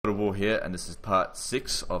LegendofTotalWar here, and this is part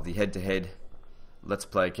 6 of the head-to-head Let's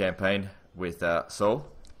Play campaign with Soul.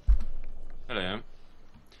 Hello.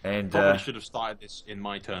 And probably should have started this in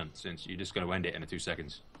my turn, since you're just going to end it in 2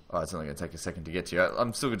 seconds. Oh, it's only going to take a second to get to you.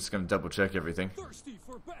 I'm still just going to double check everything. Thirsty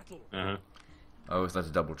for battle. I always like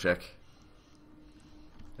to double check.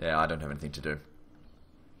 Yeah, I don't have anything to do.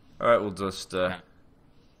 Alright, we'll just we'll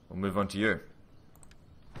move on to you.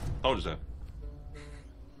 Told you so.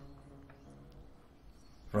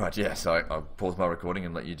 Right, yeah, so I'll pause my recording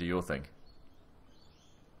and let you do your thing.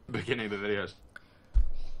 Beginning of the videos.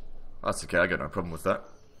 That's okay, I got no problem with that.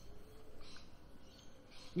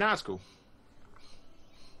 Nah, it's cool.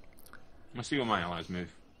 Let's see what my allies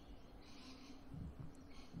move.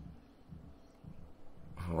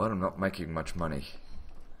 Well, I'm not making much money.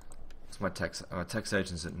 What's my tax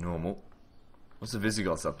agent's at normal. What's the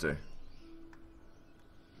Visigoths up to?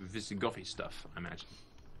 Visigothy stuff, I imagine.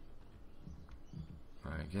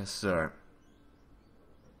 I guess so.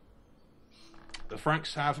 The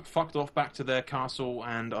Franks have fucked off back to their castle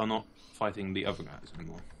and are not fighting the other guys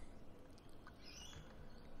anymore.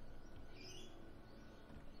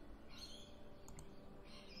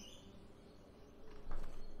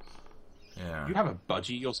 Yeah. You have a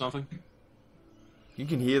budgie or something? You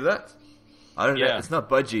can hear that? I don't know. Yeah. It's not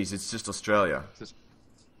budgies, it's just Australia.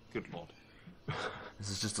 Good lord. This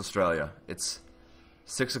is just Australia. It's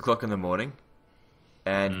 6 o'clock in the morning,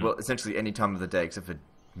 and, well, essentially any time of the day except for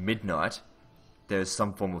midnight, there's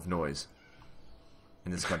some form of noise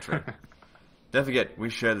in this country. Don't forget, we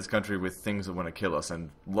share this country with things that want to kill us, and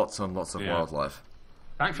lots and lots of wildlife.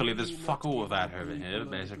 Thankfully, there's fuck all of that over here,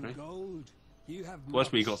 basically.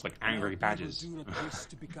 Worst we got like angry badgers.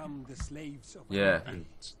 Yeah. And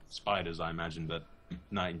spiders, I imagine, but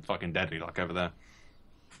not fucking deadly like over there.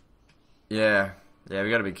 Yeah. Yeah, we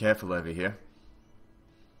gotta be careful over here.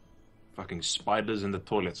 Fucking spiders in the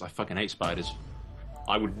toilets. I fucking hate spiders.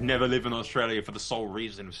 I would never live in Australia for the sole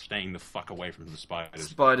reason of staying the fuck away from the spiders.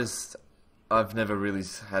 Spiders, I've never really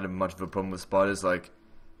had much of a problem with spiders. Like,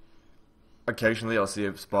 occasionally I'll see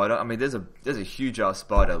a spider. I mean, there's a huge ass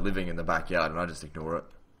spider living in the backyard, and I just ignore it.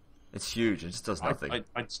 It's huge. It just does nothing.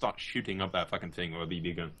 I'd start shooting up that fucking thing with a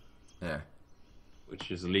BB gun. Yeah.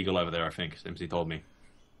 Which is illegal over there, I think. MC told me.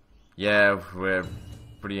 Yeah, we're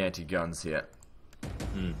pretty anti-guns here.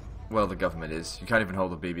 Well, the government is. You can't even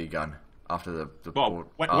hold a BB gun after the well,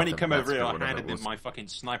 when he came over here, I whatever handed it him was. my fucking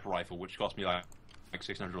sniper rifle, which cost me like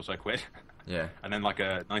 600 or so quid. Yeah. And then like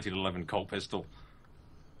a 1911 Colt pistol.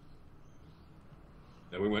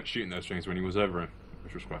 Yeah, we weren't shooting those things when he was over here,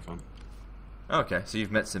 which was quite fun. Okay, so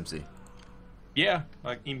you've met Simpsy. Yeah,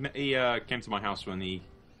 like he came to my house when he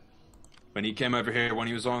came over here when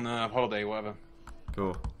he was on holiday or whatever.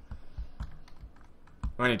 Cool.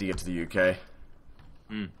 I need to get to the UK.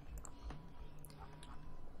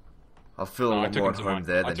 I'll feel a lot more at home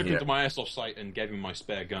there than I took here. him to my airsoft site and gave him my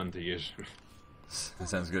spare gun to use. That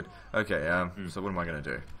sounds good. Okay, so what am I going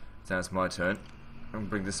to do? So now it's my turn. I'm going to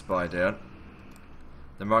bring this spy down.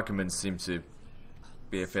 The Markmans seem to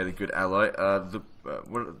be a fairly good ally.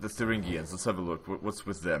 What are the Thuringians? Let's have a look. What's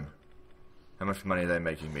with them? How much money are they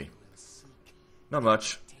making me? Not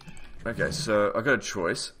much. Okay, so I got a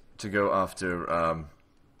choice to go after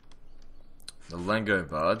the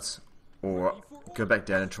Langobards, or go back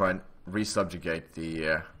down and try and re-subjugate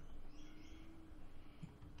the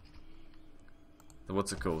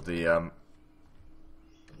what's it called? The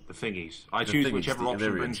thingies. I choose thingies, whichever the option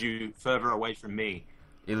Illyrians. brings you further away from me.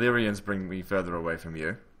 Illyrians bring me further away from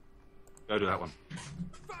you. Go to that one.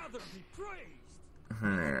 Father be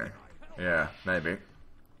praised. Yeah, maybe.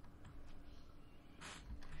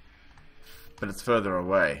 But it's further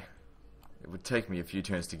away. It would take me a few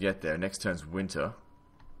turns to get there. Next turn's winter.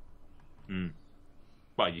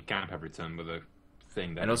 Well, you camp every turn with a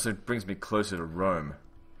thing that... And also it brings me closer to Rome.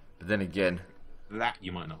 But then again... That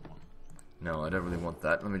you might not want. No, I don't really want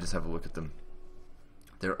that. Let me just have a look at them.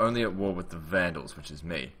 They're only at war with the Vandals, which is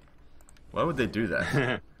me. Why would they do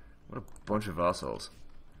that? What a bunch of assholes.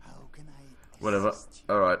 Whatever.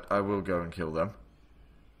 Alright, I will go and kill them.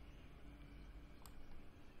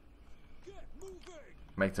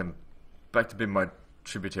 Make them back to being my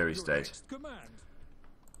tributary state.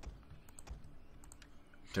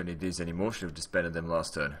 Don't need these anymore. Should have disbanded them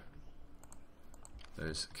last turn.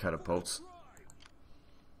 Those catapults.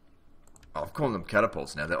 Oh, I'm calling them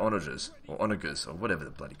catapults now. They're onagers. Or onagers. Or whatever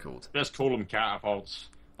they're bloody called. Just call them catapults.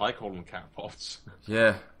 I call them catapults.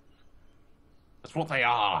 Yeah. That's what they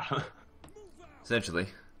are. Essentially.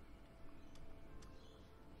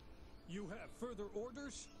 You have further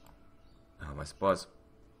orders? Oh, my spies.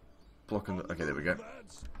 Blocking the... Okay, there we go.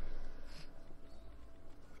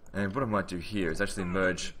 And what I might do here is actually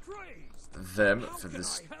merge them for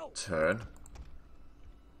this turn.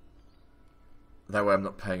 That way I'm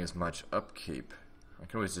not paying as much upkeep. I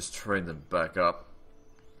can always just train them back up.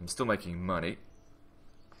 I'm still making money.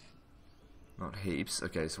 Not heaps.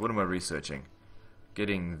 Okay, so what am I researching?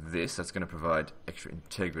 Getting this, that's going to provide extra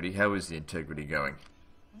integrity. How is the integrity going?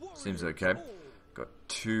 Seems okay. Got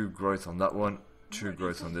 2 growth on that one, 2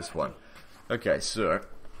 growth on this one. Okay, so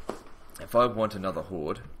if I want another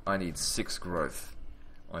horde, I need 6 growth.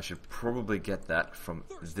 I should probably get that from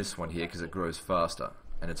this one here because it grows faster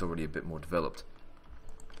and it's already a bit more developed.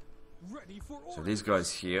 So these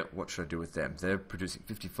guys here, what should I do with them? They're producing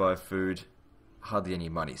 55 food, hardly any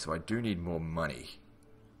money, so I do need more money.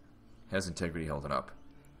 How's integrity holding up?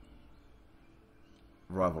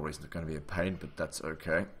 Rivalry's not going to be a pain, but that's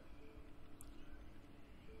okay.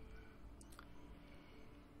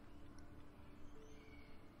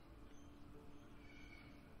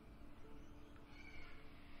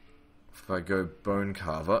 If I go Bone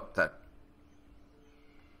Carver, that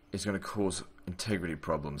is going to cause integrity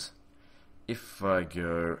problems. If I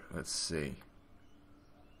go, let's see,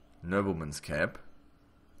 Nobleman's Camp,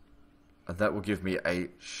 that will give me a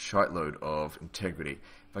shitload of integrity.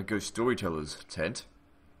 If I go Storyteller's Tent,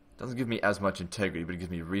 it doesn't give me as much integrity, but it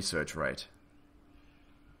gives me research rate.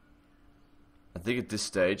 I think at this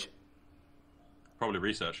stage... Probably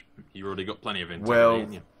research. You already got plenty of integrity.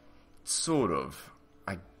 Well, sort of,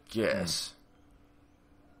 I guess.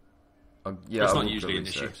 Yeah, it's not usually an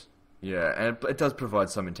issue. Yeah, and it does provide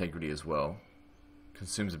some integrity as well.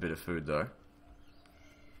 Consumes a bit of food though.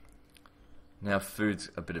 Now food's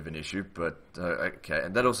a bit of an issue, but okay,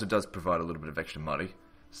 and that also does provide a little bit of extra money.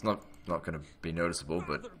 It's not going to be noticeable,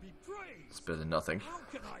 but it's better than nothing. How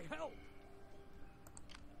can I help?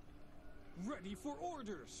 Ready for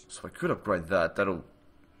orders. So I could upgrade that. That'll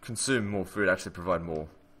consume more food, actually provide more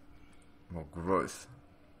growth.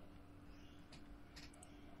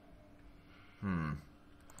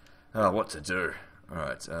 What to do?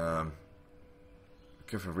 Alright,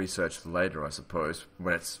 go for research later, I suppose.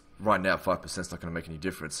 When it's right now, 5% is not going to make any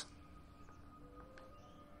difference.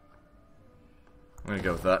 I'm going to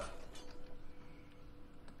go with that.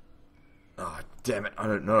 Oh, damn it, I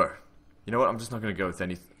don't know. You know what, I'm just not going to go with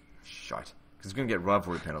any... Shite. Because it's going to get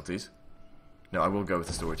rivalry penalties. No, I will go with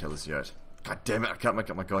the Storyteller's Yurt. God damn it, I can't make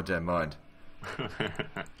up my goddamn mind.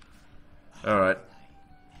 Alright.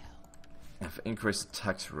 Now for increased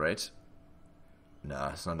tax rate... Nah,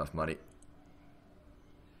 it's not enough money.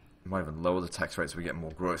 Might even lower the tax rate so we get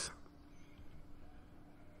more growth.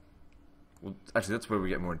 Well, actually, that's where we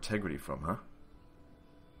get more integrity from, huh?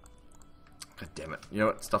 God damn it. You know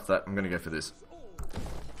what? Stuff that. I'm going to go for this.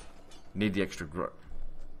 Need the extra growth.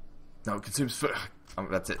 No, it consumes food.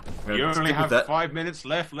 That's it. You only have 5 minutes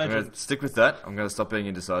left, Legend. I'm going to stick with that. I'm going to stop being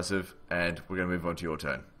indecisive, and we're going to move on to your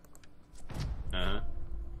turn.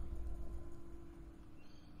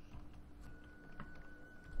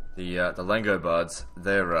 The Langobards,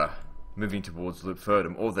 they're moving towards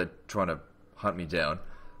Lupfurdum, or they're trying to hunt me down.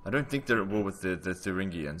 I don't think they're at war with the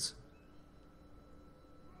Thuringians.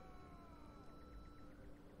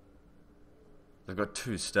 They've got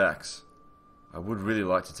 2 stacks. I would really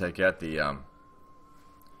like to take out the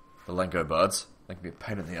Langobards. They can be a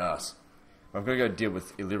pain in the ass. I've got to go deal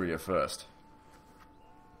with Illyria first.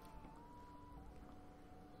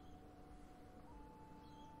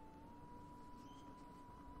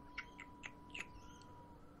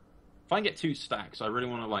 If I can get 2 stacks, I really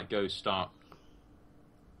want to like go start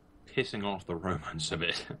pissing off the Romans a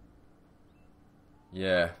bit.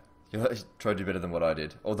 Yeah, you'll try to do better than what I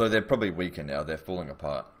did. Although they're probably weaker now; they're falling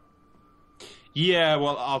apart. Yeah,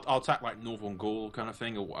 well, I'll attack like Northern Gaul kind of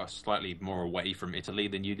thing, or slightly more away from Italy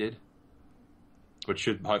than you did, which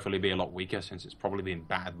should hopefully be a lot weaker since it's probably been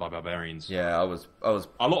battered by barbarians. Yeah, I was.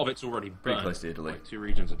 A lot of it's already pretty burned. close to Italy. Like 2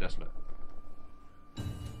 regions are desolate.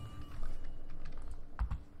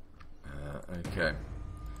 Okay.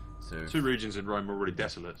 So 2 regions in Rome are already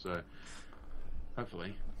desolate, so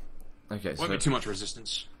hopefully. Okay, Won't be too much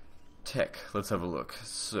resistance. Tech. Let's have a look.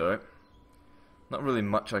 So, not really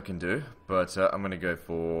much I can do, but I'm going to go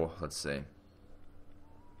for. Let's see.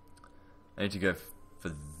 I need to go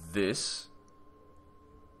for this.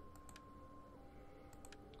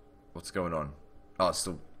 What's going on? Oh,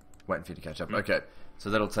 still waiting for you to catch up. Okay, so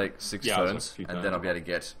that'll take 6 turns, and then I'll be able to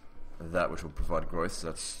get that, which will provide growth. So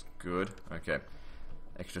that's good. Okay.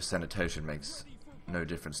 Extra sanitation makes no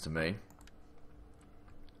difference to me.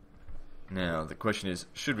 Now, the question is,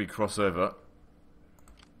 should we cross over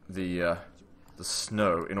the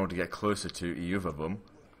snow in order to get closer to Iuvavum,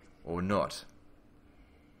 or not?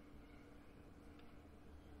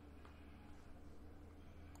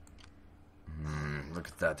 look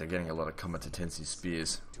at that. They're getting a lot of competency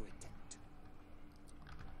spears.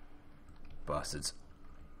 Bastards.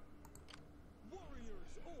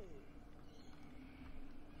 Warriors all.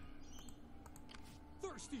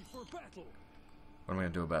 Thirsty for battle. What am I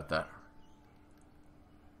going to do about that?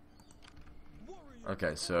 Warriors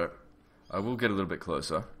Okay, so I will get a little bit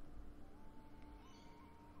closer.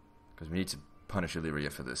 Because we need to punish Illyria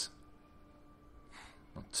for this.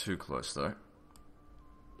 Not too close, though.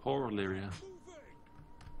 Poor Illyria. moving.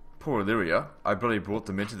 Poor Illyria. I bloody brought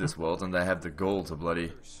them into this world and they have the gall to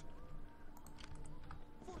bloody...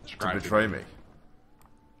 to betray me.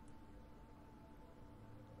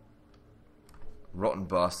 Rotten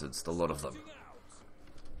bastards, the lot of them. Out.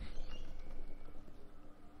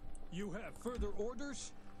 You have further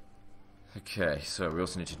orders? Okay, so we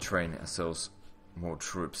also need to train ourselves more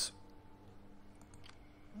troops.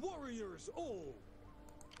 Warriors all.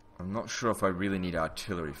 I'm not sure if I really need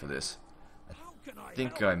artillery for this. How can I I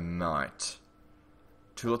think help? I might.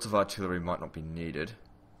 2 lots of artillery might not be needed,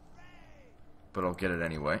 but I'll get it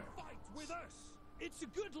anyway. Fight with us. It's a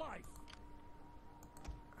good life.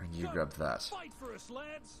 And you grab that. Fight for us,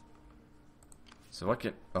 lads. So I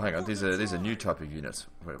can... Oh, hang on. These are new type of units.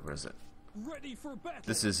 Where is it? Ready for battle.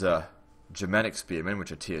 This is Germanic Spearmen,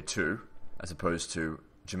 which are tier 2, as opposed to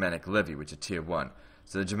Germanic Levy, which are tier 1.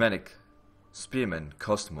 So the Germanic Spearmen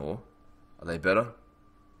cost more. Are they better?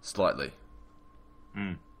 Slightly.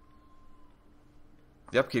 Hmm.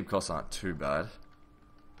 The upkeep costs aren't too bad,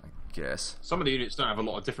 I guess. Some of the units don't have a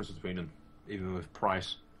lot of difference between them, even with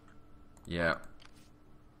price. Yeah.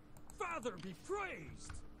 Father be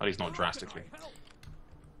praised. At least not How drastically. can I help?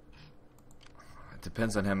 It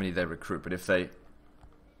depends on how many they recruit, but if they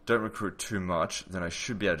don't recruit too much, then I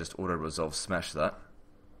should be able to just auto-resolve smash that.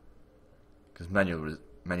 Because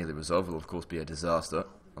manually resolve will of course be a disaster,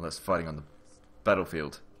 unless fighting on the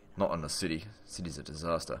battlefield, not on the city. City's a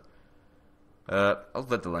disaster. I'll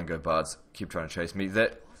let the Langobards keep trying to chase me.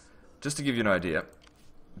 Just to give you an idea,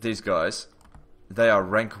 these guys, they are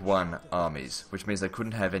rank 1 armies, which means they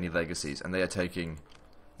couldn't have any legacies, and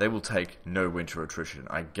they will take no winter attrition,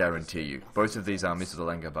 I guarantee you. Both of these armies of the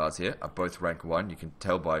Langobards here are both rank 1, you can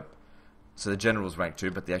tell by... So the general's rank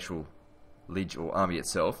 2, but the actual liege or army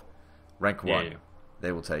itself, rank 1, Yeah.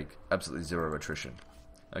 they will take absolutely 0 attrition.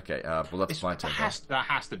 Okay, well that's my turn. That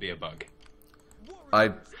has to be a bug.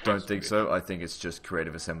 I don't think so. I think it's just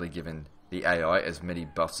creative assembly giving the AI as many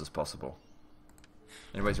buffs as possible.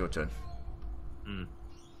 Anyways, your turn. Mm.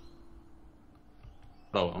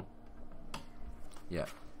 Oh well. Yeah.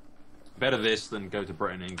 Better this than go to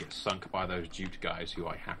Britain and get sunk by those Jute guys who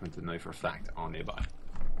I happen to know for a fact are nearby.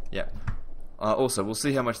 Yeah. Also, we'll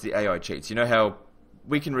see how much the AI cheats. You know how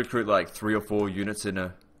we can recruit like 3 or 4 units in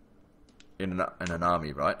an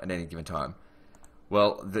army, right, at any given time?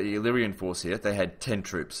 Well, the Illyrian force here, they had 10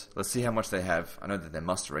 troops. Let's see how much they have. I know that they're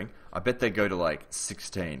mustering. I bet they go to like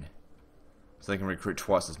 16. So they can recruit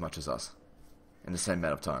twice as much as us in the same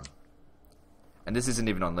amount of time. And this isn't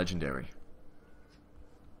even on Legendary.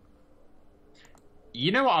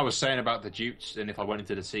 You know what I was saying about the Jutes, and if I went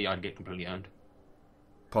into the sea, I'd get completely owned?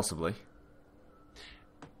 Possibly.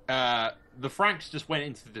 The Franks just went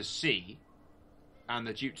into the sea, and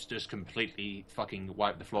the Jutes just completely fucking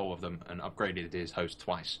wiped the floor with them and upgraded his host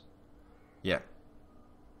twice. Yeah.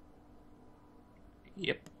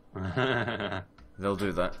 Yep. They'll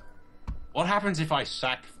do that. What happens if I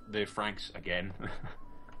sack the Franks again?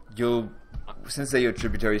 Since they're your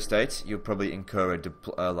tributary states, you'll probably incur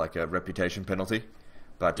a reputation penalty.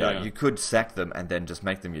 But Yeah. you could sack them and then just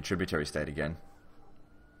make them your tributary state again.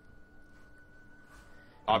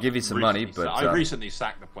 I'll give you some money, but... I recently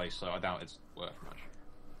sacked the place, so I doubt it's worth much.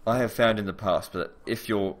 I have found in the past that if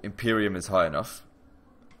your Imperium is high enough,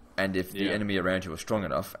 and if the Yeah. enemy around you is strong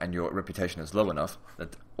enough, and your reputation is low enough,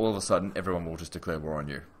 that all of a sudden everyone will just declare war on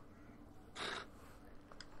you.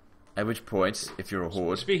 At which point, if you're a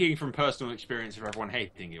horde... Speaking from personal experience of everyone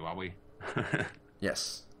hating you, are we?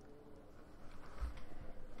 Yes.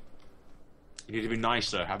 You need to be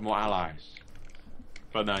nicer, have more allies.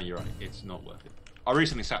 But no, you're right, it's not worth it. I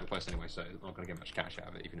recently sacked the place anyway, so I'm not going to get much cash out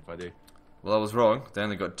of it, even if I do. Well, I was wrong. They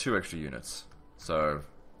only got 2 extra units. So...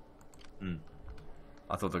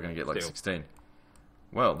 I thought they were going to get like Still. 16.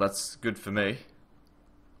 Well, that's good for me.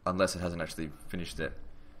 Unless it hasn't actually finished it.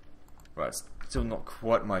 Right, it's still not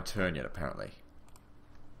quite my turn yet, apparently.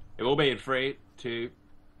 It will be in 3, 2,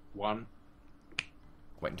 1.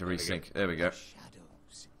 Waiting to There we go. resync. There we go.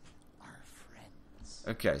 Shadows are friends.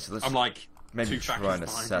 Okay, so let's I'm like maybe 2 try and factions behind you.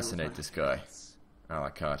 assassinate this guy. Oh, I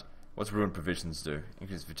can't. What's ruined provisions do?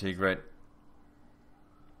 Increase fatigue rate?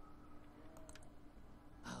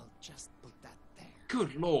 I'll just put that there.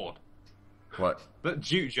 Good lord. What? That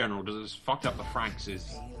Duke general does fucked up the Franks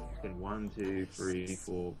is 1, 2, 3,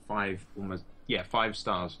 4, 5, almost 5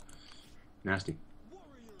 stars. Nasty.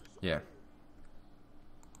 Yeah.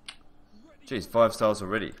 Jeez, 5 stars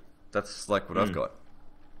already. That's like what I've got.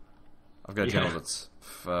 I've got a general that's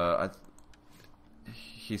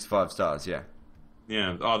he's 5 stars. Yeah.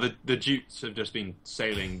 Yeah. Oh, the Dukes have just been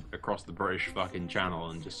sailing across the British fucking channel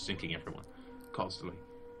and just sinking everyone constantly.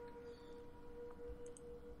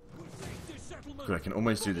 Good, I can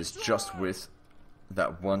almost do this just with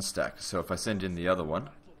that one stack. So if I send in the other one,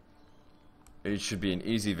 it should be an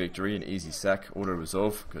easy victory, an easy sack, auto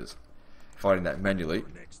resolve. Because fighting that manually,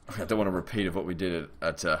 I don't want a repeat of what we did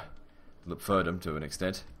at Lupfurdum to an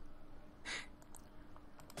extent.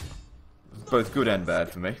 Both good and bad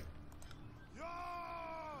for me.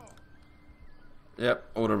 Yep,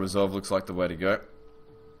 auto resolve looks like the way to go.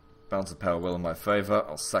 Balance of power well in my favour.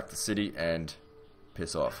 I'll sack the city and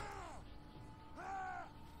piss off.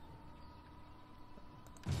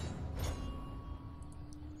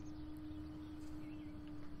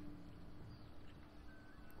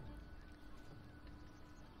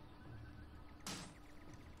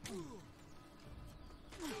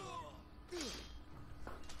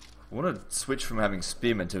 I want to switch from having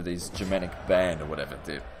spearmen to these Germanic band or whatever,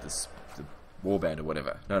 the war band or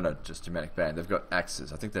whatever. No, just Germanic band. They've got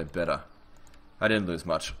axes. I think they're better. I didn't lose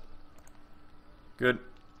much. Good.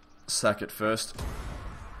 Sack it first.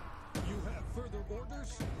 You have further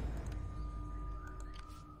orders?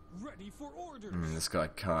 Ready for orders. This guy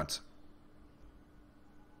can't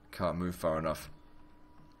move far enough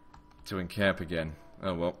to encamp again.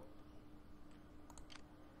 Oh well.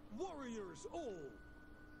 Warriors all.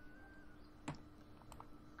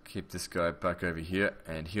 Keep this guy back over here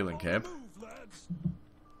and healing camp. Move, lads.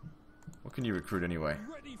 What can you recruit anyway?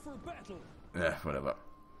 Ready for battle. Whatever.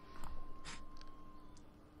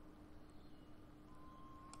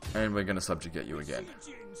 And we're gonna subjugate you again.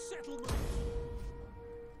 Besieging settlement.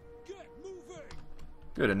 Get moving.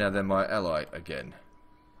 Good, and now they're my ally again.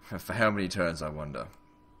 For how many turns, I wonder?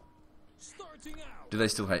 Starting out. Do they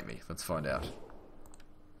still hate me? Let's find out.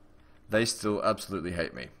 They still absolutely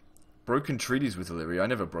hate me. Broken treaties with Illyria. I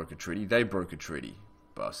never broke a treaty. They broke a treaty.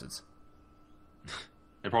 Bastards.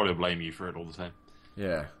 They probably blame you for it all the time.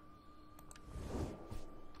 Yeah.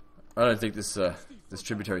 I don't think this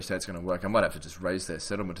tributary state's going to work. I might have to just raise their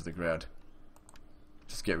settlement to the ground.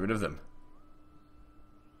 Just get rid of them.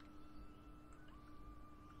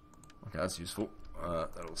 Okay, that's useful.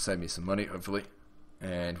 That'll save me some money, hopefully.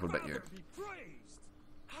 And what about you? Father be praised.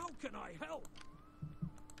 How can I help?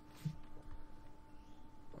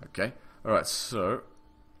 Okay. Alright, so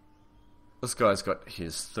this guy's got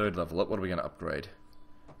his 3rd level up. What are we going to upgrade?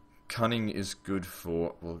 Cunning is good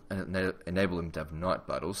for, well, enable him to have night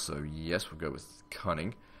battles, so yes, we'll go with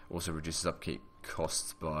Cunning. Also reduces upkeep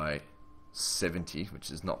costs by 70, which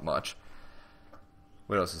is not much.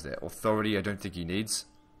 What else is there? Authority, I don't think he needs.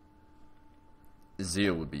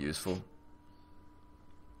 Zeal would be useful.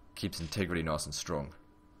 Keeps integrity nice and strong.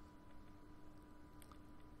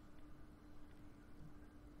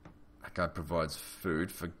 That guy provides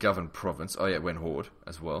food for Govern Province. Oh yeah, when Horde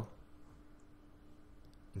as well.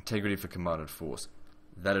 Integrity for Commanded Force.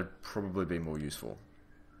 That'd probably be more useful.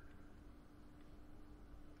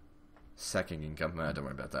 Sacking income. Don't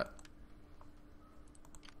worry about that.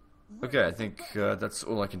 Okay, I think that's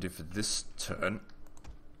all I can do for this turn.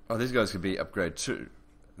 Oh, these guys could be upgraded too.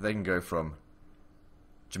 They can go from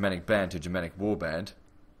Germanic Band to Germanic War Band.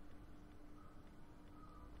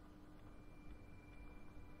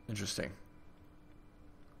 Interesting.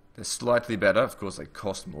 They're slightly better. Of course, they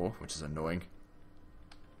cost more, which is annoying.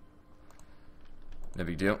 No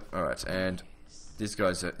big deal. Alright, and this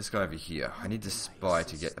guy over here. I need the spy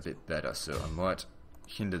to get a bit better, so I might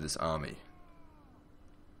hinder this army.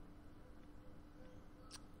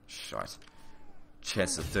 Shite.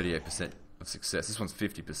 Chance of 38% of success. This one's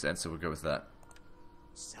 50%, so we'll go with that.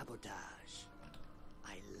 Sabotage.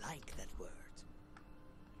 I like that word.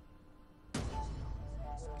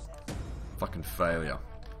 Fucking failure.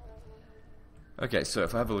 Okay, so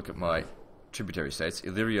if I have a look at my tributary states,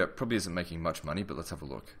 Illyria probably isn't making much money, but let's have a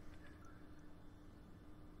look.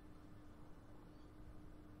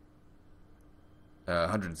 Uh,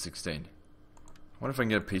 116. I wonder if I can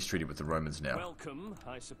get a peace treaty with the Romans now. Welcome,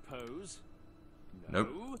 I suppose. Nope.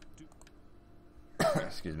 No?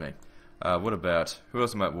 Excuse me. What about... Who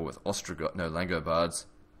else am I at war with? Ostrogoth... No, Langobards.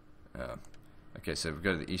 Okay, so we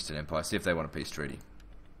go to the Eastern Empire, see if they want a peace treaty.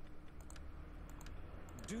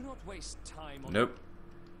 Do not waste time on Nope.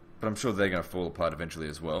 But I'm sure they're going to fall apart eventually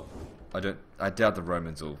as well. I doubt the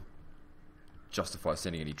Romans will justify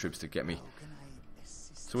sending any troops to get me.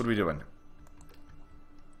 So what are we doing?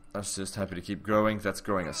 That's just happy to keep growing. That's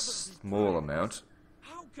growing a small amount.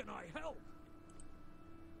 How can I help?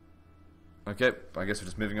 Okay, I guess we're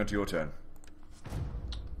just moving on to your turn.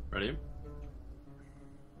 Ready?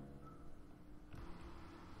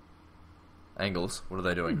 Angles, what are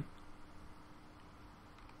they doing?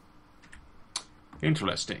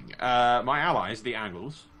 Interesting. My allies, the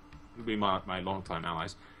Angles, who will be my long-time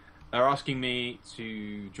allies, are asking me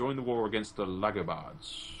to join the war against the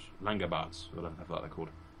Langobards, whatever they're called.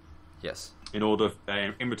 Yes.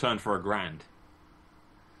 In return for a grand.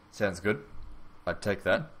 Sounds good. I'd take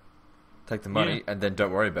that. Take the money, and then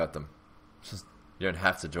don't worry about them. Just, you don't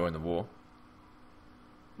have to join the war.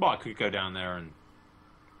 Well, I could go down there and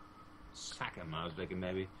sack them, I was thinking,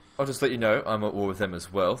 maybe. I'll just let you know, I'm at war with them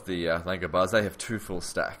as well. The Langobards, they have 2 full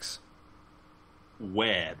stacks.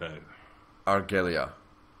 Where, though? Argelia.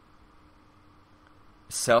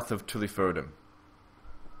 South of Tulifodum.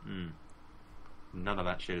 None of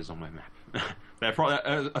that shit is on my map. They're probably.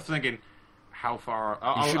 I'm thinking, how far?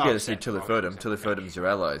 You should be able to see Tulifodum. Tulifodum is your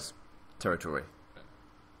allies' territory.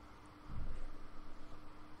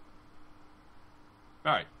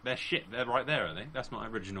 Alright, they're shit. They're right there, are they? That's my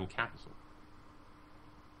original capital.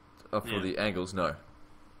 For the Angles, no.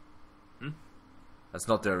 That's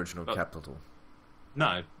not their original capital.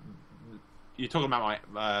 No. You're talking about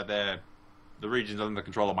the regions under the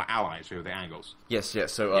control of my allies, who are the Angles. Yes.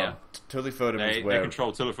 So, Tulifodum is where... They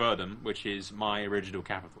control Tulifodum, which is my original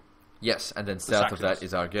capital. Yes, and then south of that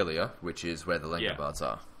is Argelia, which is where the Langobards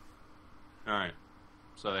are. Alright.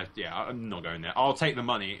 So, I'm not going there. I'll take the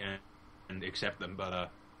money and accept them, but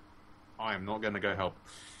I am not going to go help.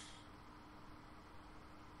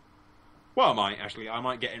 Well, I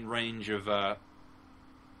might get in range of their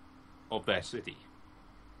city.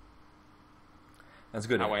 That's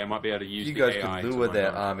good. That way I might be able to use you the guys AI could lure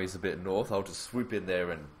their armies a bit north. I'll just swoop in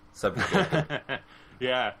there and subjugate them.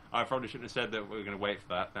 Yeah, I probably shouldn't have said that we were going to wait for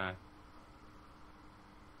that.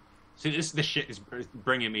 See, this shit is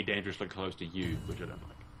bringing me dangerously close to you, which I don't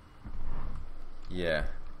like. Yeah.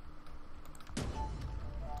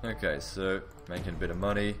 Okay, so making a bit of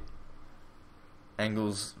money.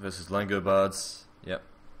 Angles versus Langobards. Yep.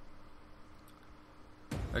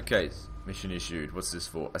 Okay, mission issued. What's this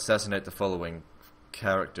for? Assassinate the following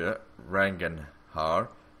character, Ranganhar,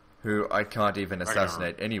 who I can't even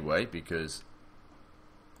assassinate anyway because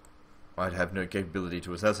I'd have no capability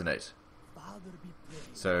to assassinate.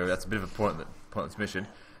 So that's a bit of a pointless mission.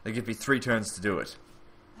 They give me 3 turns to do it.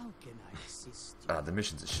 How can I assist you? The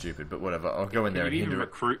missions are stupid, but whatever. I'll go in there and hinder hinder it.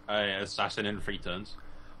 Recruit an assassin in 3 turns.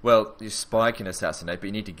 Well, your spy can assassinate, but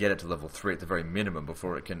you need to get it to level 3 at the very minimum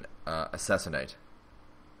before it can assassinate.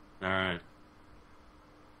 Alright.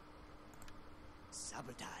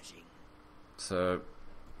 Sabotaging. So,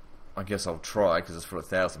 I guess I'll try, because it's for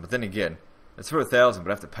 1,000. But then again, it's for 1,000, but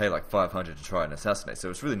I have to pay like 500 to try and assassinate, so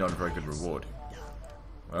it's really not a very good reward.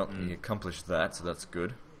 Well, you accomplished that, so that's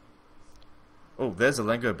good. Oh, there's the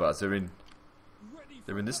Langobards. They're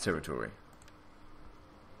in this territory.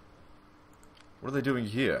 What are they doing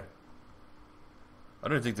here? I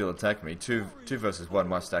don't think they'll attack me. 2 versus 1,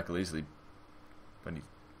 my stack will easily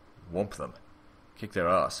whomp them. Kick their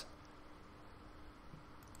ass.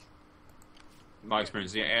 My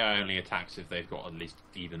experience, the AI only attacks if they've got at least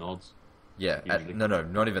even odds. Yeah, no,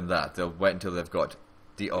 not even that. They'll wait until they've got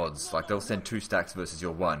the odds. Like, they'll send 2 stacks versus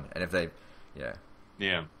your 1, and if they... Yeah.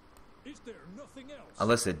 Yeah. Is there nothing else?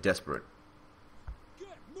 Unless they're desperate.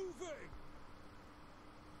 Get moving.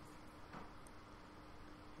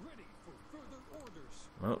 Ready for further orders.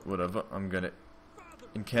 Well, whatever. I'm gonna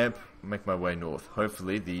encamp, make my way north.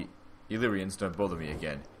 Hopefully the Illyrians don't bother me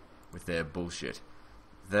again with their bullshit.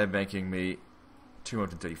 They're making me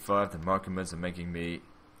 235. The Markmans are making me...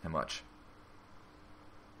 How much?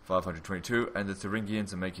 522. And the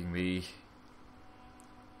Thuringians are making me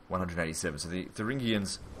 187. So the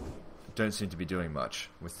Thuringians don't seem to be doing much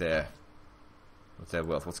with their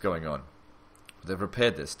wealth. What's going on? They've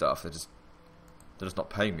repaired their stuff. They're just not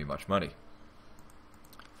paying me much money.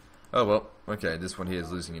 Oh well, okay, this one here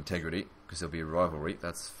is losing integrity, because there'll be a rivalry,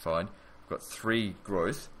 that's fine. We've got 3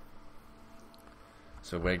 growth.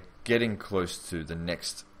 So we're getting close to the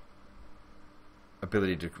next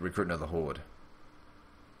ability to recruit another horde.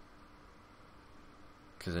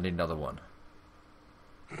 Because I need another one.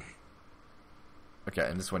 Okay,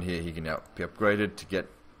 and this one here, he can now be upgraded to get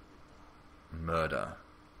murder.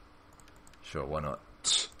 Sure, why not?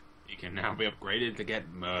 You can now be upgraded to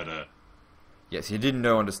get murder. Yes, he didn't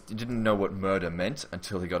know what murder meant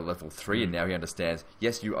until he got a level 3, and now he understands.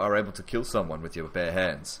 Yes, you are able to kill someone with your bare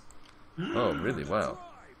hands. Oh, really? Wow.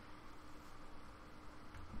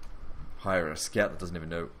 Hire a scout that doesn't even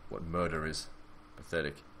know what murder is.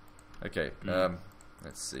 Pathetic. Okay,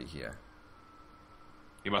 let's see here.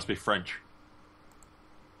 He must be French.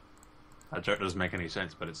 That joke doesn't make any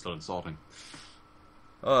sense, but it's still insulting.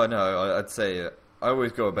 Oh no, I'd say I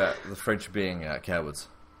always go about the French being cowards.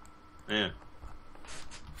 Yeah.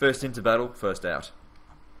 First into battle, first out.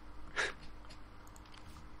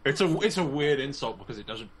 It's a weird insult because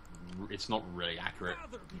it's not really accurate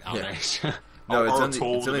nowadays. Yeah. No, it's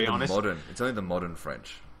only the modern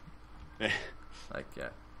French. Yeah. Like, yeah.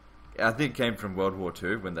 I think it came from World War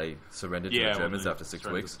II when they surrendered to the Germans after 6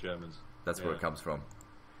 weeks. That's where it comes from.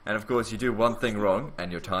 And of course, you do one thing wrong,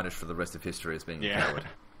 and you're tarnished for the rest of history as being a coward.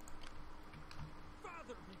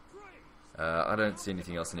 I don't see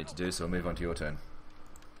anything else I need to do, so we'll move on to your turn.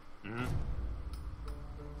 Mm-hmm.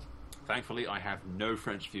 Thankfully, I have no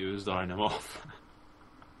French viewers that I know of.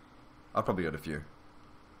 I've probably got a few.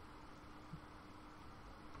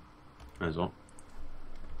 As well.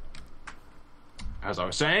 As I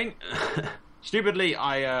was saying, stupidly,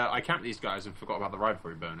 I camped these guys and forgot about the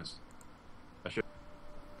rivalry bonus. I should.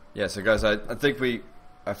 Yeah, so guys, I think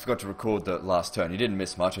I forgot to record the last turn. You didn't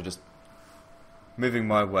miss much. I just moving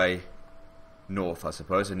my way north, I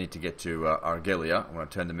suppose. I need to get to Argelia. I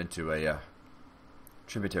want to turn them into a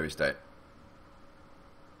tributary state.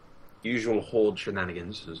 Usual horde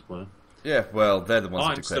shenanigans as well. Yeah, well, they're the ones that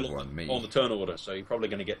I'm declared still war on me. on the turn order, so you're probably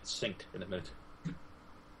going to get synced in a minute.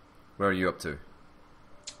 Where are you up to?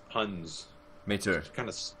 Huns. Me too.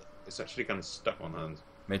 It's actually kind of stuck on Huns.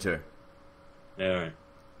 Me too. Yeah, right.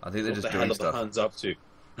 I think they're What just the doing hell stuff. are the Huns up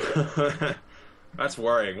to? That's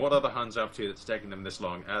worrying. What are the Huns up to that's taking them this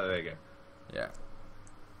long? Oh, there you go. Yeah.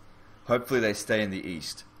 Hopefully they stay in the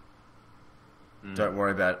east. Don't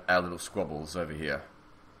worry about our little squabbles over here.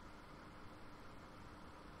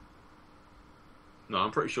 No,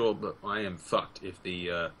 I'm pretty sure that I am fucked if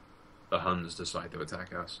the Huns decide to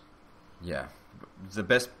attack us. Yeah. The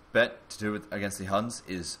best bet to do against the Huns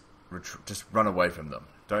is just run away from them.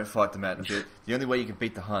 Don't fight them out in the field. The only way you can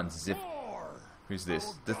beat the Huns is if... Who's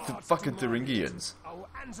this? The fucking Thuringians. Our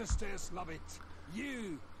ancestors love it.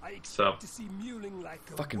 You, I expect to see mewling like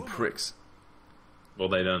a Fucking woman. pricks. Well,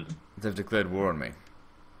 they done. They've declared war on me.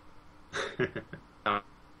 How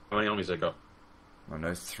many armies they got? I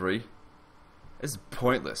know, 3. This is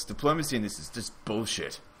pointless. Diplomacy in this is just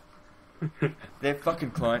bullshit. They're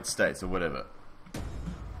fucking client states or whatever.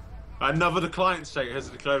 Another client state has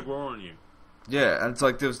declared war on you. Yeah, and it's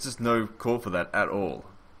like there was just no call for that at all.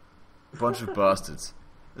 Bunch of bastards.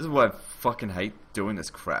 This is why I fucking hate doing this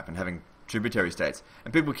crap and having tributary states.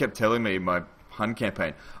 And people kept telling me in my Hun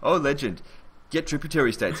campaign, oh, Legend, get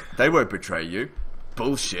tributary states. They won't betray you.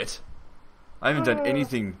 Bullshit. I haven't done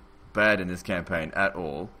anything bad in this campaign at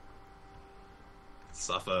all.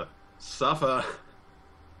 Suffer. Suffer.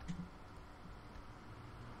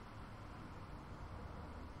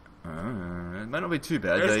 It might not be too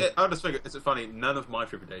bad. I just figured, is it funny? None of my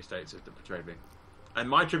tributary states have betrayed me. And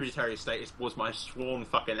my tributary state was my sworn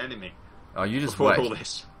fucking enemy. Oh, you just before wait. all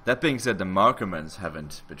this. That being said, the Markermans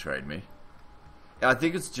haven't betrayed me. I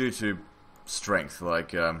think it's due to strength,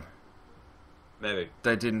 like, Maybe.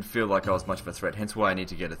 they didn't feel like I was much of a threat, hence why I need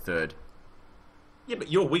to get a 3rd. Yeah, but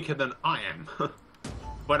you're weaker than I am.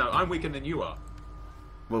 Well, no, I'm weaker than you are.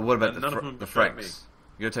 Well, what about And none of them the betrayed Franks?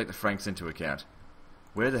 You gotta take the Franks into account.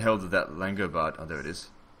 Where the hell did that Langobard... Oh, there it is.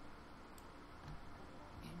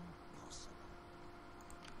 Impossible.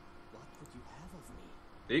 What would you have of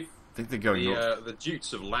me? I think they're going north. The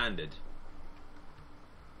Jutes have landed.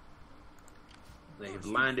 They have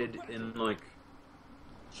landed in, like,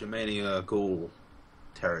 Germania Gaul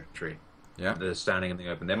territory. Yeah? They're standing in the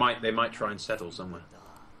open. They might try and settle somewhere.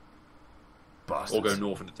 Bastards. Or go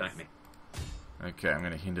north and attack me. Okay, I'm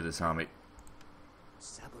gonna hinder this army.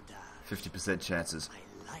 Sabotage. 50% chances.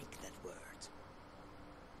 I like that word.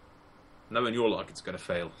 Knowing your luck, it's going to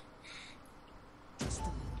fail.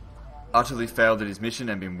 Utterly failed at his mission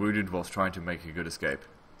and been wounded whilst trying to make a good escape.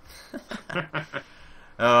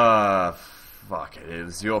 Ah, fuck it. It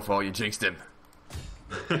was your fault. You jinxed him.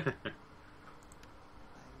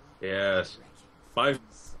 Yes. My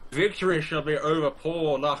victory shall be over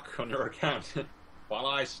poor luck on your account, while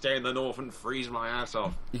I stay in the north and freeze my ass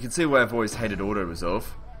off. You can see why I've always hated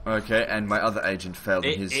auto-resolve. Okay, and my other agent failed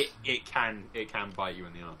in his... It can bite you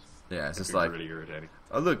in the ass. Yeah, it's just be like... really irritating.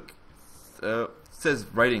 Oh, look. It says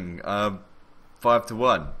rating,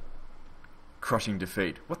 5-1. Crushing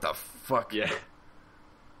defeat. What the fuck? Yeah.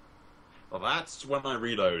 Well, that's when I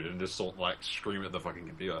reload and just sort of like scream at the fucking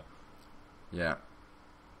computer. Yeah.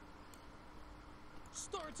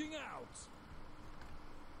 Starting out.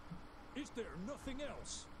 Is there nothing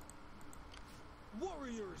else?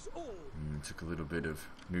 Warriors all. Took a little bit of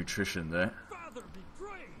nutrition there. Father be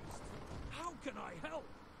praised. How can I help?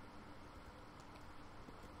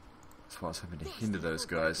 That's why I was hoping to hinder those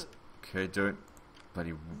guys. Okay, don't.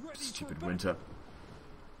 Bloody stupid winter.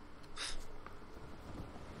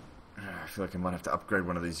 I feel like I might have to upgrade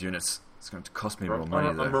one of these units. It's going to cost me more money,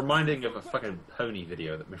 I'm though. reminding of a fucking pony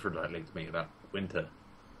video that Mifrodite linked me about winter.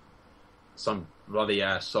 Some bloody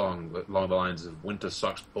ass song along the lines of "Winter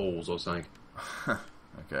sucks balls" or something.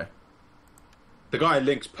 Okay. The guy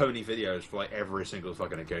links pony videos for like every single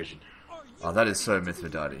fucking occasion. Oh, that is so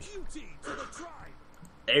Mithridate.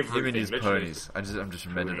 Everything. Him and his literally. ponies. I'm just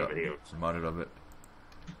reminded of it.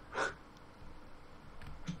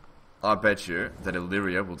 I bet you that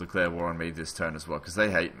Illyria will declare war on me this turn as well, because they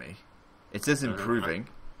hate me. It says improving.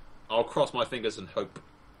 I'll cross my fingers and hope.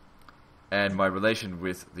 And my relation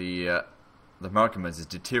with the Markmans is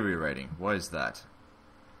deteriorating. Why is that?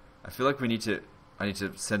 I feel like I need to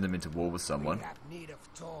send them into war with someone,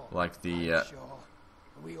 like the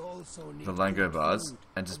Langobards,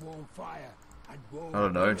 and just, I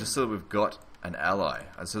don't know, just so that we've got an ally,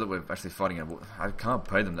 and so that we're actually fighting a war. I can't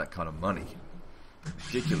pay them that kind of money.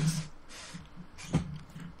 Ridiculous.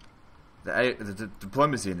 The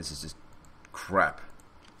diplomacy in this is just crap.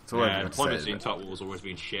 That's all I've got to say. Diplomacy in Total War's always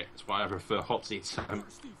been shit. That's why I prefer hot seats so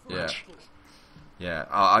much. Yeah.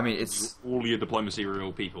 I mean, it's all your diplomacy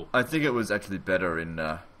real people. I think it was actually better in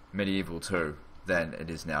Medieval 2 than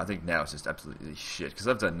it is now. I think now it's just absolutely shit because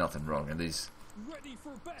I've done nothing wrong, and these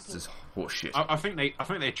it's just horse shit. I think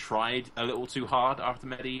they tried a little too hard after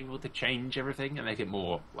Medieval to change everything and make it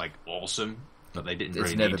more like awesome, but they didn't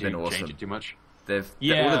really need to change it too much. All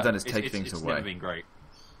they've done is take things away. It's never been great.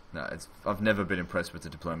 No, I've never been impressed with the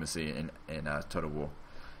diplomacy in Total War.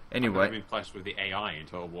 Anyway, I've never been impressed with the AI in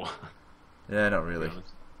Total War. Yeah, not really.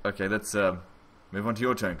 Okay, let's move on to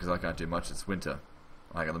your turn because I can't do much. It's winter.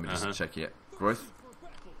 Hang on, let me just check here. Growth.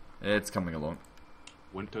 Yeah, it's coming along.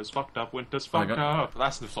 Winter's fucked up. Winter's fucked up.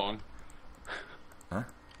 That's the song. Huh?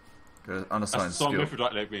 Got an unassigned That's the song skill.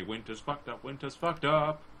 Mifrodite like me. Winter's fucked up. Winter's fucked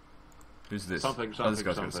up. Who's this? Something. This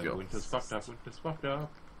guy's got a skill. Winter's fucked up. Winter's fucked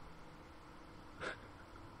up.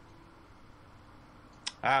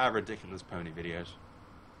 Ridiculous pony videos.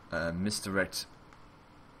 Misdirect.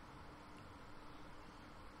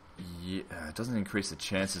 Yeah, it doesn't increase the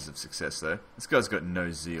chances of success though. This guy's got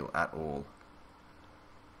no zeal at all.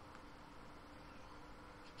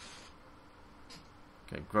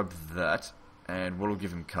 Okay, grab that, and what'll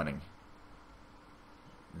give him cunning?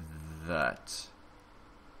 That.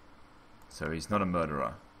 So he's not a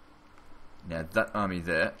murderer. Now that army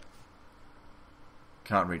there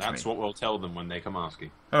can't reach me. That's what we'll tell them when they come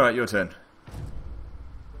asking. Alright, your turn.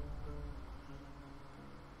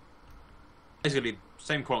 Basically,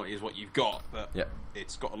 same quality as what you've got, but Yep.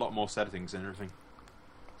 it's got a lot more settings and everything.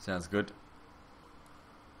 Sounds good.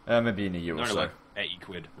 Maybe in a year or Only so. like 80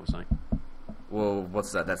 quid or something. Well,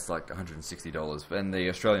 what's that? That's like $160, and the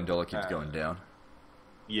Australian dollar keeps going down.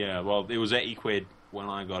 Yeah, well, it was 80 quid when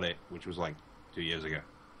I got it, which was like 2 years ago.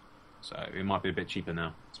 So it might be a bit cheaper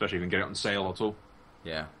now, especially if you can get it on sale at all.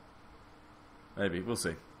 Yeah. Maybe, we'll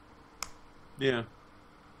see. Yeah.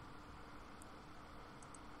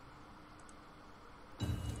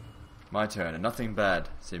 My turn, and nothing bad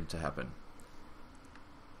seemed to happen.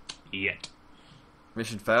 Yet.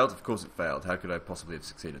 Mission failed? Of course it failed. How could I possibly have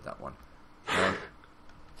succeeded that one?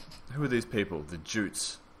 Who are these people? The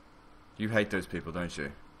Jutes. You hate those people, don't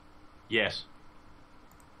you? Yes.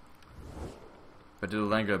 But do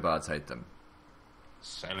the Langobards hate them?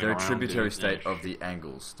 Sailing They're a around tributary in state their of the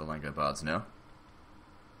Angles, the Langobards now.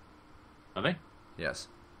 Are they? Yes.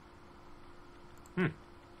 Hmm.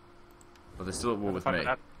 But they're still at war with me.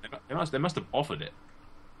 They must have offered it.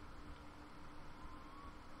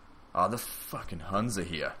 Ah, the fucking Huns are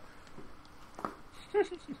here.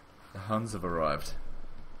 The Huns have arrived.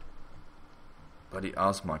 Bloody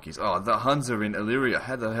arse monkeys. Oh, the Huns are in Illyria.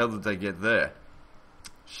 How the hell did they get there?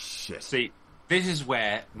 Shit. See, this is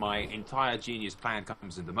where my entire genius plan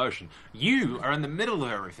comes into motion. You are in the middle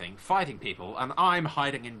of everything, fighting people, and I'm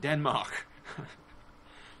hiding in Denmark.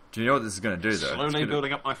 Do you know what this is going to do, though? Slowly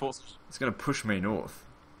building up my forces. It's going to push me north.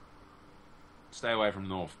 Stay away from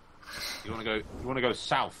north. You want to go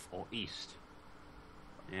south or east.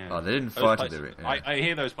 Yeah. Oh, they didn't Those fight places- Illyria. Yeah. I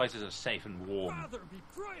hear those places are safe and warm. Father be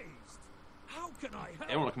praised. How can I help?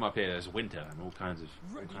 They don't want to come up here. There's winter and all kinds of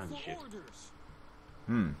Ready for shit.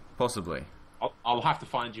 orders. Possibly. I'll have to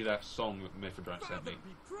find you that song that Mifrodite sent Father me.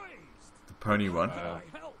 be praised. The pony one. How can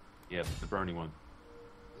I help? Yeah, the brony one.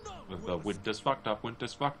 Not With the with winter's fucked up,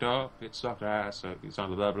 it sucked ass, it's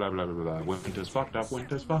on blah blah blah blah blah. Winter's fucked up,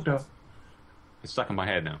 It's stuck in my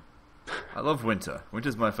head now. I love winter.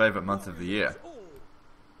 Winter's my favourite month of the year.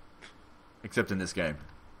 Except in this game.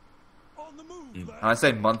 all And I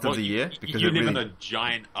say month of the year because you it live really... in a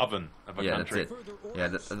giant oven of a Yeah, country. that's it. Yeah,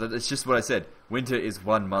 that's just what I said. Winter is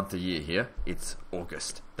 1 month a year here. It's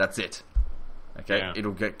August. That's it. Okay? Yeah.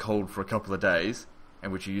 It'll get cold for a couple of days,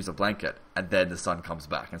 in which you use a blanket, and then the sun comes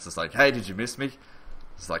back. And it's just like, hey, did you miss me?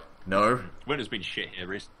 It's like, no. Winter's been shit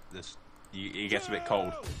here. It gets a bit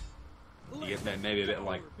cold. You get maybe a bit of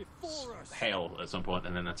like hail at some point,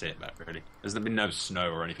 and then that's it. But really, there's been no snow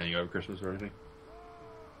or anything over Christmas or anything.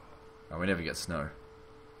 Oh, we never get snow.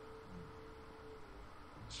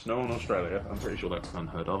 Snow in Australia? I'm pretty sure that's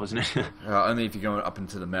unheard of, isn't it? Only if you're going up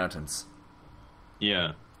into the mountains.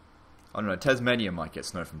 Yeah. I don't know, Tasmania might get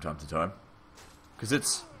snow from time to time. Because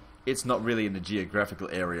it's not really in the geographical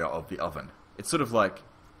area of the oven. It's sort of like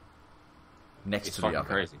next It's to the fucking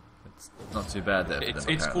oven. crazy. It's not too bad there for them, It's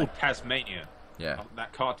apparently. called Tasmania. Yeah.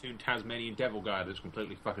 That cartoon Tasmanian devil guy that's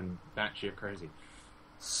completely fucking batshit crazy.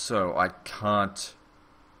 So I can't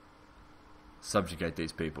subjugate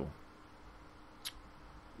these people.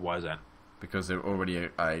 Why is that? Because they're already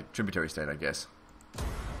a tributary state, I guess.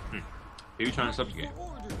 Who are you trying to subjugate?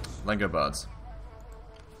 Langobards.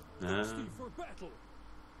 For battle.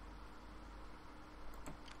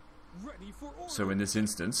 Ready for order. So in this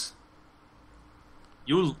instance,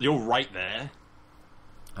 You're right there.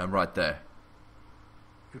 I'm right there.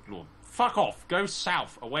 Good lord. Fuck off. Go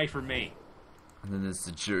south, away from me. And then there's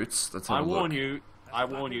the Jutes. Let's have I a look. warn you,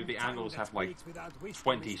 the Angles have like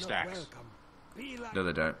 20 stacks. No,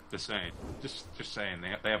 they don't. Just saying. Just saying.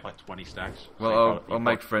 They have like 20 stacks. Well, I'll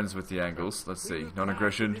make friends with the Angles. Let's see.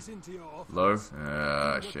 Non-aggression. Low.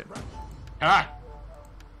 Shit. Ah!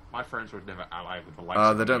 My friends would never ally with the likes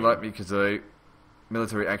They of don't you. like me because they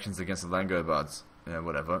military actions against the Langobards. Yeah,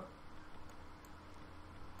 whatever.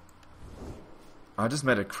 I just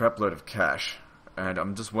made a crap load of cash, and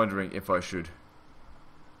I'm just wondering if I should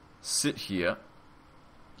sit here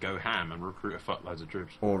Go ham and recruit a fuckloads of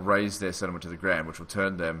troops. or raise their settlement to the ground, which will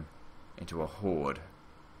turn them into a horde,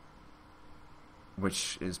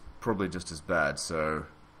 which is probably just as bad. So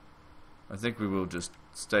I think we will just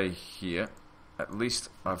stay here. At least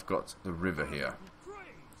I've got the river here.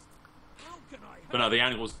 But no, the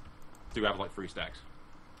Angles do have like 3 stacks.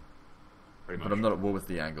 Pretty much. But I'm not at war with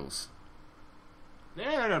the Angles.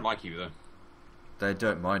 Yeah, I don't like you though. They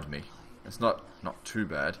don't mind me. It's not too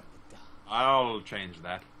bad. I'll change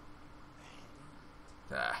that.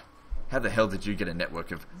 How the hell did you get a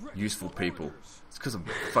network of useful people? It's because I'm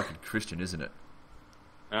fucking Christian, isn't it?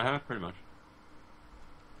 Pretty much.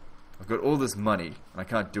 I've got all this money, and I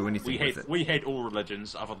can't do anything with it. We hate all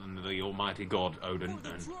religions other than the almighty god Odin.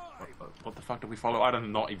 And what the fuck do we follow?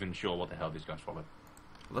 I'm not even sure what the hell these guys follow.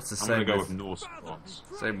 Well, that's the I'm gonna same go with, with Norse gods.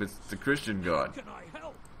 same with the Christian God. Can I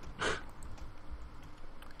help? He's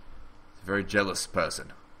a very jealous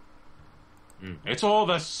person. It's all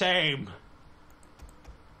the same.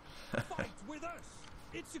 Fight with us.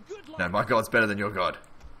 It's a good life. No, my God's better than your God.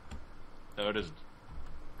 No, it isn't.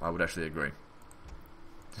 I would actually agree.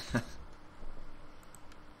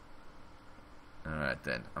 Alright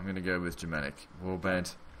then, I'm gonna go with Germanic.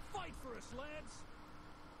 Warband. Fight for us, lads.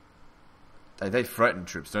 They frighten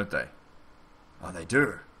troops, don't they? Oh, they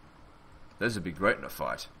do. Those would be great in a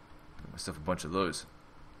fight. Get myself a bunch of those.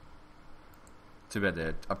 Too bad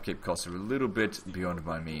their upkeep costs are a little bit beyond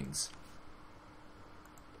my means.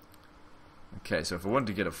 Okay, so if I wanted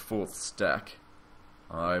to get a 4th stack,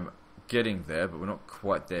 I'm getting there, but we're not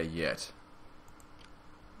quite there yet.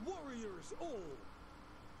 Warriors all.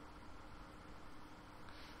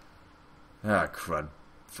 Ah, crud.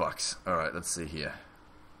 Fucks. Alright, let's see here.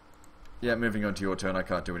 Yeah, moving on to your turn, I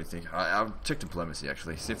can't do anything. I'll check diplomacy,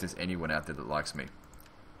 actually. See if there's anyone out there that likes me.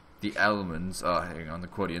 The Almans, hang on, the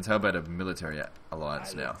Quadians. How about a military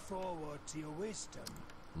alliance now? Forward to your wisdom.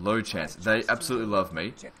 Low chance. They absolutely love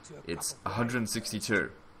me. It's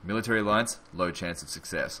 162. Military alliance, low chance of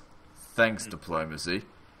success. Thanks, diplomacy.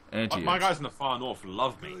 Anti My guys in the far north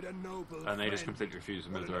love me, Good and noble and they just friend. completely refuse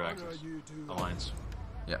the What an military honor access you do. alliance.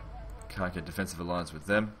 Yeah. Can't get defensive alliance with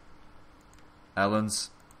them. Allans,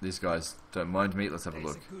 these guys don't mind me. Let's have a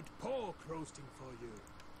There's look. a good pork roasting for you.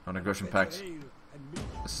 Non-aggression Better pact. ale and meat.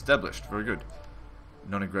 Established. Very good.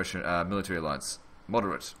 Non-aggression, military alliance.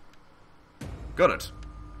 Moderate. Got it.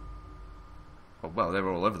 Oh, wow, they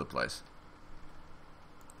were all over the place.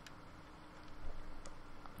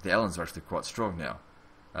 The Allans are actually quite strong now.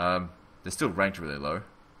 They're still ranked really low.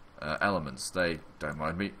 Elements, they don't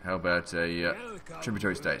mind me. How about a Welcome,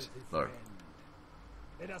 tributary state? worthy Low. friend.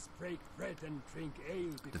 Let us break bread and drink ale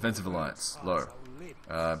before Defensive words alliance, pass low.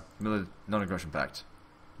 our lips. Non-aggression pact.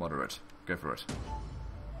 Moderate. Go for it.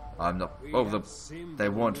 I'm not... We Oh, have they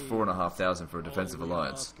want simple 4,500 for a defensive All we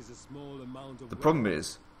alliance. ask is a small amount of The problem wealth.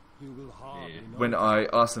 is, You will hardly know. when I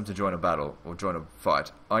ask them to join a battle or join a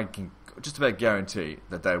fight, I can just about guarantee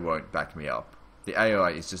that they won't back me up. The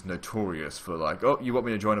AI is just notorious for like, oh, you want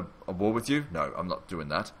me to join a war with you? No, I'm not doing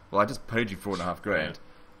that. Well, I just paid you $4.5 grand.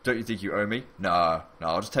 Don't you think you owe me? Nah,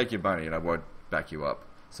 I'll just take your money and I won't back you up.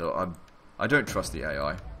 So I don't trust the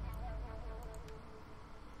AI.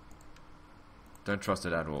 Don't trust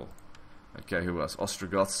it at all. Okay, who else?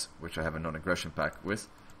 Ostrogoths, which I have a non-aggression pact with.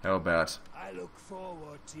 How about I look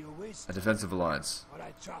forward to your a wisdom, defensive alliance? but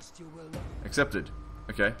I trust you will not. Accepted.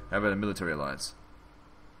 Okay, how about a military alliance?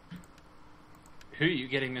 Who are you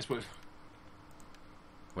getting this with?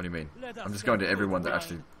 What do you mean? Let us I'm just get going to good everyone that wine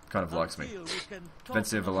actually kind of likes me. until we can talk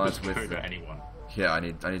Defensive about alliance it. with... Who to anyone? Yeah, I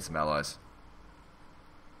need some allies.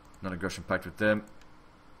 Non-aggression pact with them.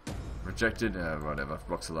 Rejected. Whatever.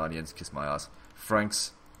 Roxolanians, kiss my ass.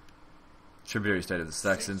 Franks. Tributary state of the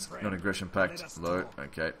Saxons. Non-aggression pact. Low.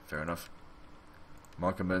 Okay, fair enough.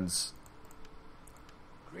 Markomans.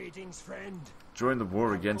 Greetings, friend. Join the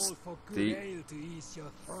war I against call for good the ale to ease your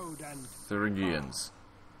throat and Thuringians.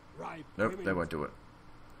 ripe Nope, women. they won't do it.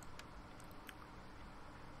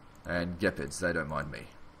 And Gepids, they don't mind me.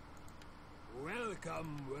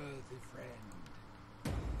 Welcome, worthy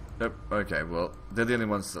friend. Nope, okay, well, they're the only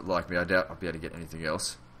ones that like me. I doubt I'll be able to get anything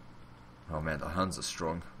else. Oh man, the Huns are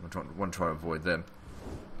strong. I want to try to avoid them.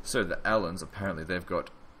 So, the Allans, apparently they've got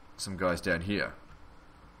some guys down here.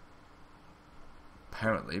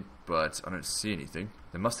 Apparently, but I don't see anything.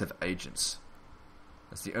 They must have agents.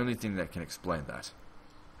 That's the only thing that can explain that.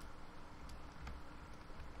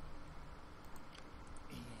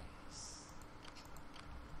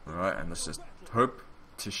 Alright, and let's just hope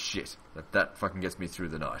to shit that fucking gets me through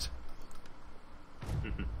the night.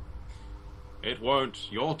 It won't.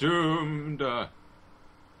 You're doomed.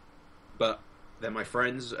 But they're my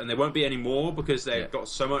friends, and they won't be anymore because they've got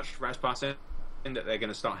so much Rasputin that they're going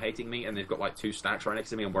to start hating me, and they've got like 2 stacks right next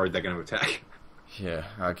to me. I'm worried they're going to attack. Yeah,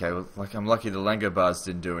 okay, well, like, I'm lucky the Langobars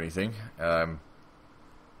didn't do anything. What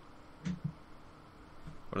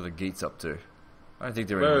are the Geats up to? I don't think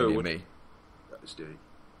they're anywhere near me. Let's do it.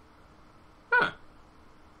 Huh.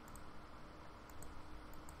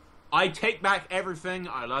 I take back everything.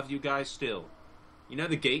 I love you guys still. You know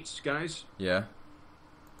the Gates, guys? Yeah?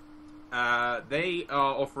 They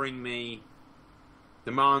are offering me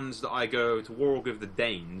demands that I go to war with the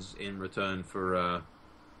Danes in return for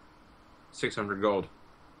 600 gold.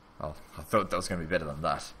 Oh, I thought that was going to be better than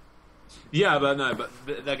that. Yeah, but no, but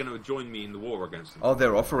they're going to join me in the war against them. Oh,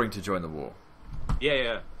 they're offering to join the war.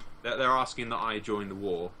 Yeah. They're asking that I join the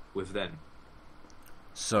war with them.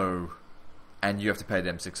 So, and you have to pay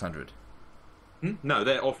them 600. No,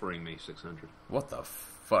 they're offering me 600. What the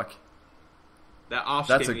fuck? They're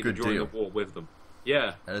asking That's a me good to join deal. the war with them.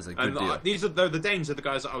 Yeah. That is a good deal. These are the Danes are the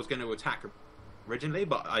guys that I was going to attack originally,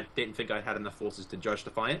 but I didn't think I had enough forces to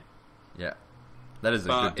justify it. Yeah. That is a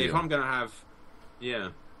But good deal. if I'm going to have... Yeah.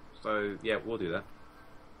 So, yeah, we'll do that.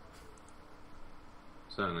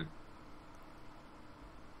 Certainly.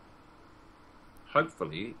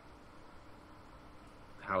 Hopefully,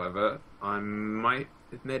 however, I might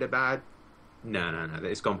have made a bad... No.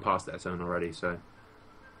 It's gone past that turn already, so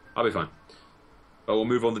I'll be fine. But we'll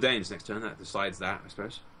move on to Danes next turn. That decides that, I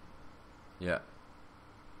suppose. Yeah.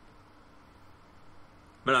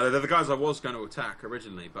 But no, they're the guys I was going to attack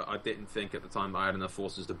originally, but I didn't think at the time that I had enough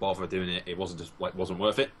forces to bother doing it. It wasn't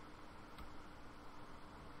worth it.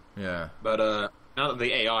 Yeah. But now that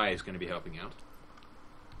the AI is going to be helping out,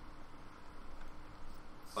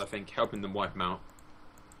 I think helping them wipe them out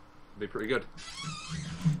would be pretty good.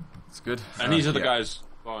 It's good. And these are the guys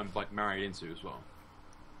I'm like married into as well.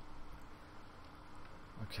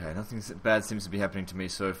 Okay, nothing bad seems to be happening to me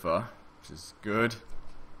so far, which is good.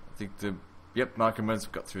 I think the... Yep, Markomans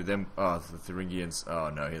got through them. Oh, the Thuringians. Oh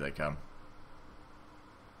no, here they come.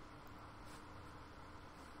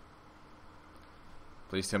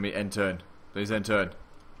 Please tell me end turn. Please end turn.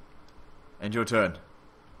 End your turn.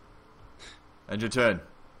 End your turn.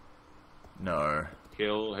 No.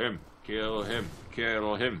 Kill him. Kill him.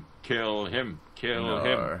 Kill him. Kill him. Kill No.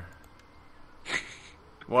 him.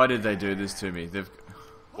 Why did they do this to me?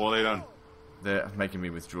 What have they done? They're making me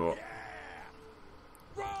withdraw.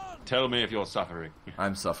 Tell me if you're suffering.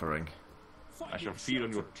 I'm suffering. I shall feel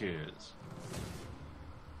on your tears.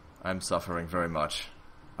 I'm suffering very much.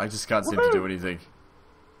 I just can't seem to do anything.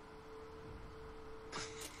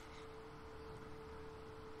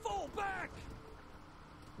 Fall back.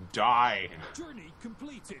 Die. Journey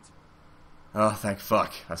completed. Oh, thank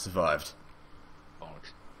fuck. I survived.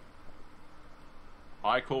 Bollocks.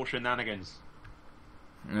 I call shenanigans.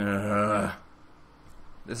 It's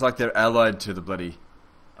like they're allied to the bloody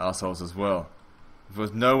assholes as well.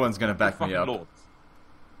 Because no one's going to back me Fucking up. lords.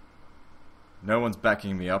 No one's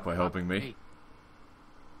backing me up or helping me.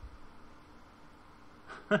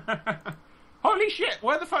 Holy shit!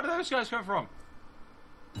 Where the fuck did those guys come from?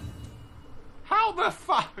 How the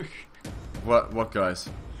fuck? What guys?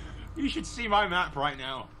 You should see my map right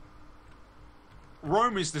now.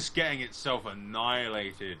 Rome is just getting itself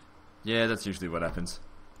annihilated. Yeah, that's usually what happens.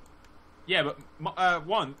 Yeah, but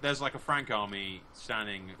one, there's like a Frank army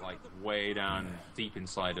standing like way down deep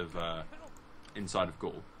inside of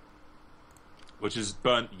Gaul, which has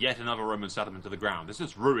burnt yet another Roman settlement to the ground. This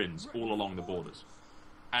is ruins all along the borders.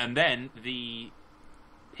 And then the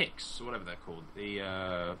Picts, or whatever they're called,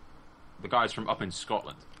 the guys from up in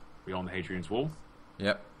Scotland, beyond the Hadrian's Wall.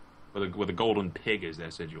 Yep. Where the golden pig is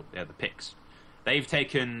their sigil. Yeah, the Picts. They've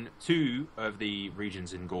taken 2 of the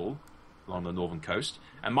regions in Gaul along the northern coast,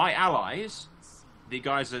 and my allies, the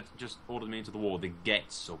guys that just ordered me into the war, the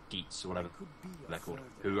Geats or Geats or whatever they're called,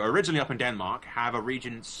 who are originally up in Denmark, have a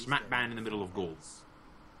region smack bang in the middle of Gaul.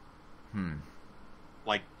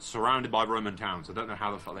 Like surrounded by Roman towns. I don't know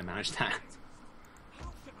how the fuck they managed that.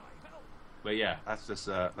 But yeah, that's just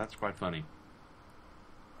that's quite funny.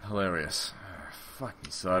 Hilarious. Fuck me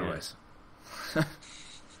sideways. Yeah.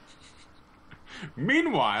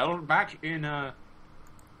 Meanwhile, back in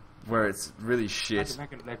Where it's really shit.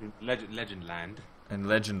 back in Legend Land. In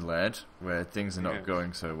Legend Land, where things are not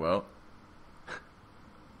going so well.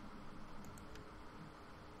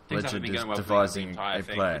 Things haven't Legend been is going well for the devising entire a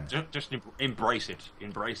thing. plan. Just embrace it.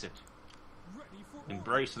 Embrace it.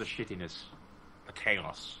 Embrace the shittiness, the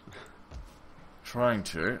chaos. Trying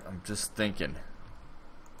to. I'm just thinking.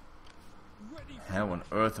 How on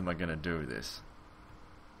earth am I going to do this?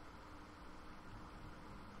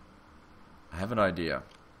 I have an idea.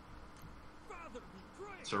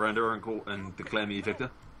 Surrender and declare me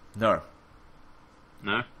victor? No.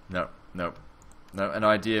 No? No. No. No. An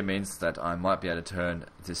idea means that I might be able to turn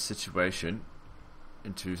this situation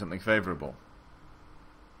into something favourable.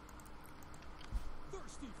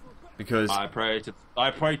 Because I pray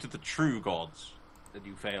to the true gods that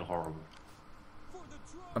you fail horrible.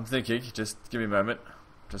 I'm thinking, just give me a moment.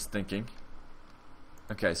 Just thinking.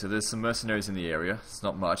 Okay, so there's some mercenaries in the area. It's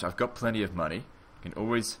not much. I've got plenty of money. I can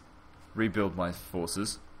always rebuild my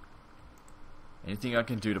forces. Anything I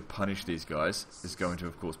can do to punish these guys is going to,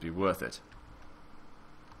 of course, be worth it.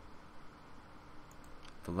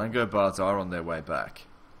 The Langobards are on their way back.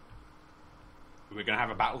 Are we going to have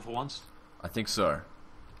a battle for once? I think so.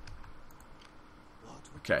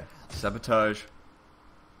 Okay, sabotage.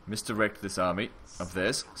 Misdirect this army of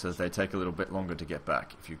theirs so that they take a little bit longer to get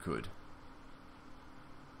back, if you could.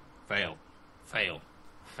 Fail. Fail.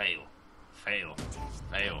 Fail. Fail.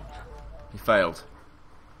 Fail. He failed.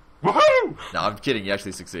 Woohoo! No, I'm kidding, he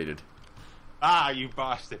actually succeeded. Ah, you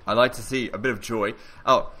bastard. I like to see a bit of joy.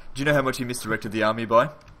 Oh, do you know how much he misdirected the army by?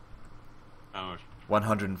 How much?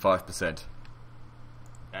 105%.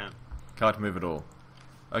 Damn. Can't move at all.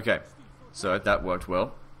 Okay, so that worked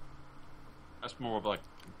well. That's more of like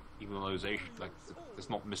equalization. Like, it's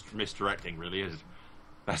not misdirecting, really, is it?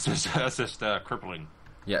 That's just crippling.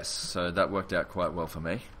 Yes, so that worked out quite well for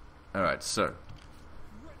me. Alright, so.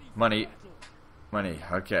 Money. Money.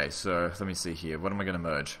 Okay, so let me see here. What am I going to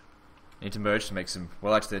merge? I need to merge to make some...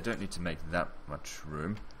 Well, actually, I don't need to make that much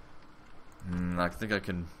room. I think I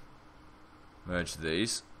can merge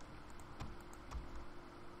these.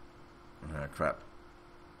 Oh, crap.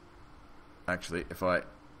 Actually, if I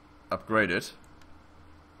upgrade it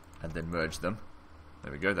and then merge them.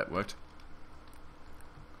 There we go, that worked.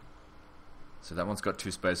 So that one's got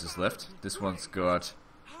 2 spaces left. This one's got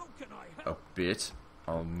a bit.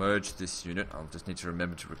 I'll merge this unit. I'll just need to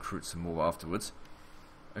remember to recruit some more afterwards.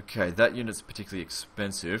 Okay, that unit's particularly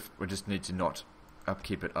expensive. We just need to not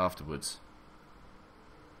upkeep it afterwards.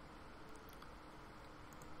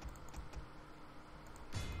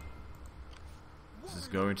 This is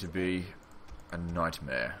going to be a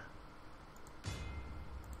nightmare.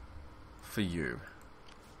 For you.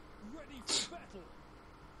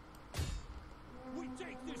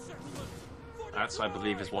 That's, I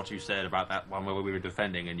believe, is what you said about that one where we were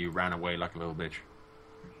defending and you ran away like a little bitch.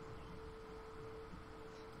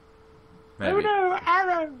 Maybe. Oh no,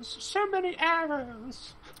 arrows! So many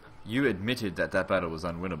arrows! You admitted that that battle was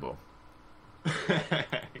unwinnable.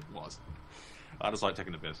 It was. I just like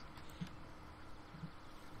taking the piss.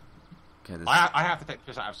 Okay, I have to take the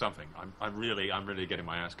piss out of something. I'm really getting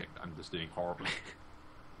my ass kicked. I'm just doing horribly.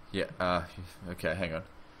 Yeah, okay, hang on.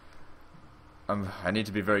 I need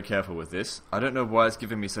to be very careful with this. I don't know why it's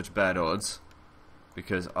giving me such bad odds.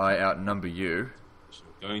 Because I outnumber you.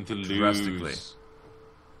 Going to lose. Drastically.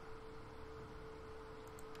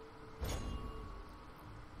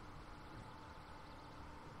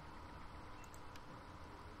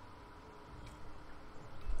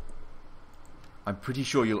 I'm pretty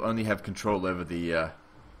sure you'll only have control over the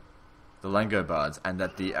Langobards, and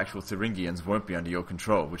that the actual Thuringians won't be under your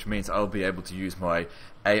control, which means I'll be able to use my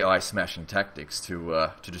AI smashing tactics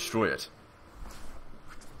to destroy it.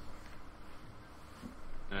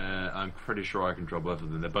 I'm pretty sure I control both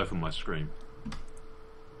of them. They're both on my screen.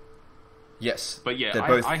 Yes, But yeah, they're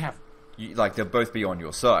both, I have... they'll both be on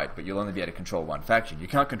your side, but you'll only be able to control one faction. You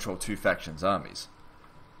can't control two factions' armies.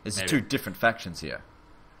 There's Maybe. two different factions here.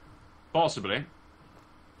 Possibly.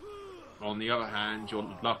 On the other hand, your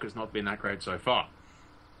luck has not been that great so far.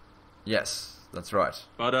 Yes, that's right.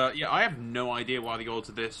 But yeah, I have no idea why the odds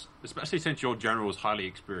of this, especially since your general is highly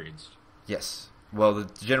experienced. Yes. Well, the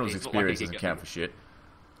general's It's not like experience he doesn't can count get for shit.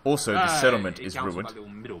 Also, the settlement it is counts for ruined. that little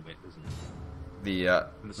middle bit, doesn't it?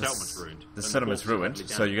 The settlement's ruined. The And settlement's the forces ruined,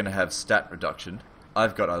 are so you're going to have stat reduction.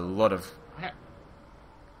 I've got a lot of...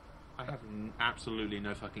 I have absolutely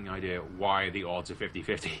no fucking idea why the odds are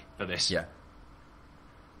 50-50 for this. Yeah.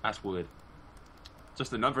 That's weird.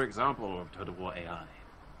 Just another example of Total War AI.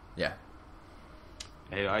 Yeah.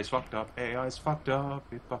 AI's fucked up. AI's fucked up.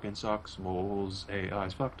 It fucking sucks. Moles.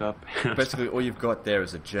 AI's fucked up. Basically, all you've got there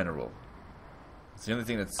is a general. It's the only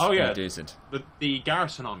thing that's decent. The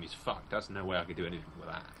garrison army's fucked. That's no way I could do anything with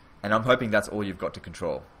that. And I'm hoping that's all you've got to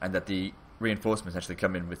control, and that the reinforcements actually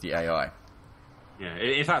come in with the AI. Yeah,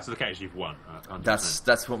 if that's the case, you've won. 100%.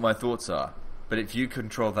 That's what my thoughts are. But if you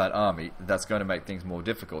control that army, that's going to make things more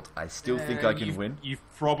difficult. I still think I can win. You've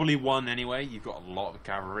probably won anyway. You've got a lot of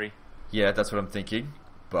cavalry. Yeah, that's what I'm thinking.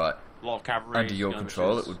 But A lot of cavalry. under your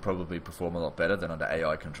control, skirmishes. it would probably perform a lot better than under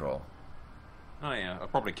AI control. Oh yeah, I'd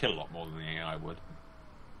probably kill a lot more than the AI would.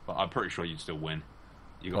 But I'm pretty sure you'd still win.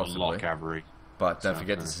 You've got a lot Possibly. of cavalry. But don't So,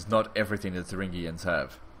 forget, this is not everything that the Thuringians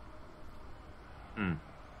have. Hmm.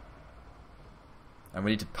 And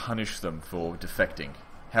we need to punish them for defecting.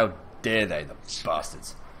 How dare they, the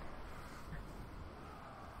bastards.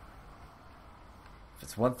 If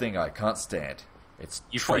it's one thing I can't stand, it's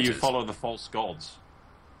You traitors. follow the false gods.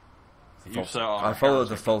 I follow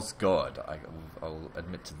the false god. I'll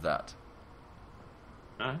admit to that.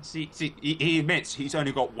 See, he admits he's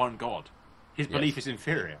only got one god. His belief is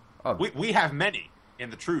inferior. Oh. We have many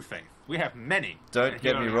in the true faith. We have many. Don't And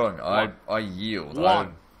get he me only wrong. has one. I yield.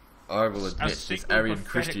 One. I will admit this single Aryan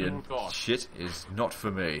pathetic Christian little god. shit is not for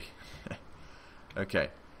me. Okay,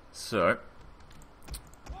 so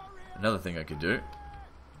another thing I could do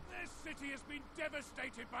This city has been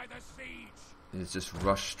devastated by the siege. is just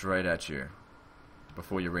rush straight at you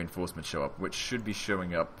before your reinforcements show up, which should be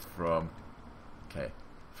showing up from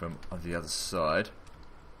from on the other side.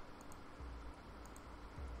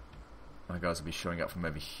 My guys will be showing up from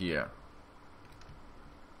over here.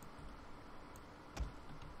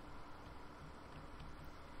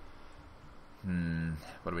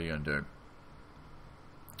 What are we going to do?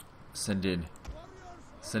 Send in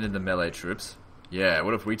the melee troops. Yeah,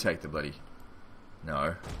 what if we take the bloody...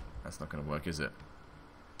 No, that's not going to work, is it?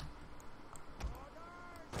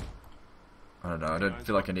 I don't know, I don't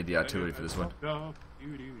feel like I need the artillery for this one. I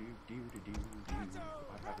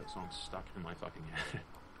have that song stuck in my fucking head.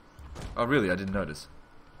 Oh really? I didn't notice.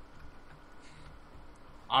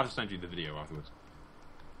 I'll just send you the video afterwards.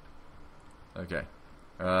 Okay.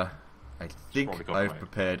 I think probably got I've away.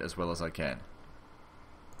 prepared as well as I can.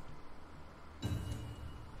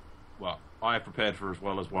 Well, I have prepared for as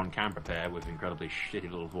well as one can prepare with incredibly shitty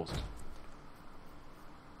little forces.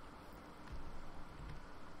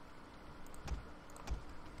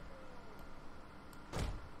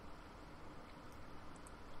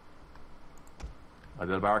 I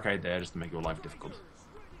did a barricade there just to make your life difficult.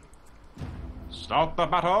 Stop the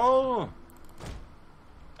battle!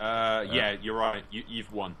 Yeah, you're right.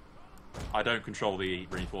 You've won. I don't control the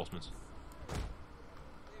reinforcements.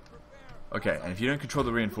 Okay, and if you don't control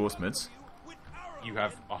the reinforcements, You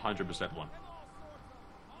have 100% won.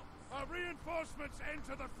 Our reinforcements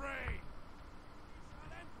enter the fray.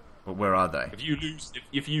 but where are they? If you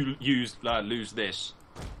lose this,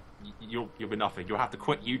 you'll be nothing. You'll have to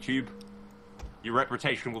quit YouTube. Your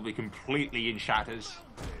reputation will be completely in shatters,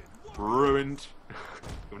 ruined.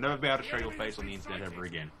 You'll never be able to show your face on the internet ever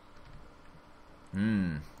again.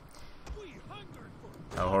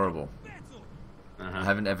 How horrible. I Uh-huh.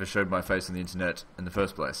 haven't ever showed my face on the internet in the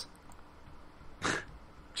first place.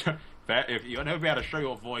 If you'll never be able to show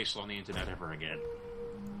your voice on the internet ever again.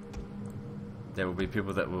 There will be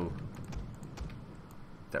people that will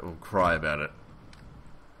cry about it.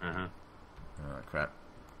 Uh-huh. Oh crap.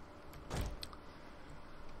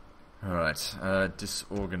 Alright,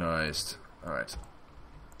 disorganized. Alright.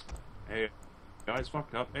 Hey, AI's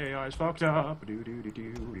fucked up. AI's fucked up. Do do do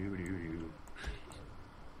do do do do.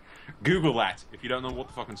 Google that if you don't know what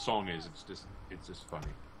the fucking song is. It's just funny.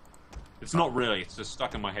 It's not really. It's just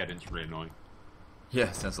stuck in my head and it's really annoying.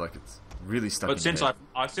 Yeah, sounds like it's really stuck in But your since head.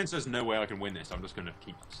 since there's no way I can win this, I'm just gonna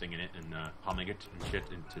keep singing it and humming it and shit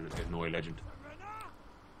to annoy Legend.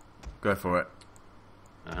 Go for it.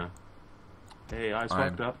 AI's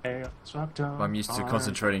fucked up. AI's fucked up. I'm used to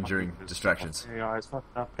concentrating during distractions. AI's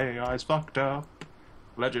fucked up. AI's fucked up.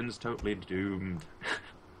 Legend's totally doomed.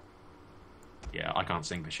 Yeah, I can't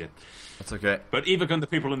sing for shit. That's okay. But either can the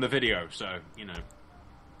people in the video, so, you know.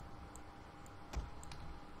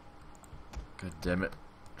 God damn it.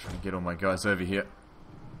 Trying to get all my guys over here.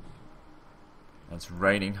 And it's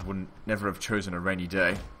raining. I wouldn't never have chosen a rainy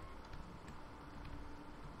day.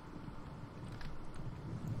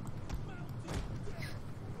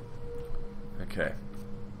 Okay.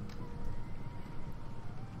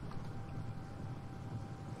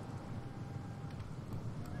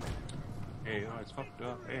 AI's fucked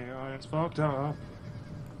up. AI's fucked up.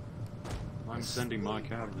 I'm sending my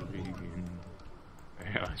cavalry in.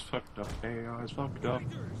 AI's fucked up. AI's fucked up.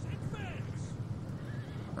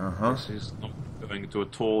 Uh-huh. This is not going to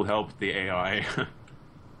at all help the AI.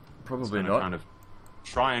 Probably It's not. kind of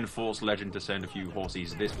try and force Legend to send a few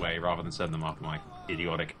horsies this way rather than send them after my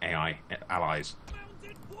idiotic AI allies.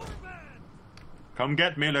 Come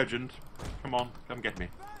get me, Legend. Come on, come get me.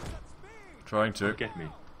 Trying to. Come get me.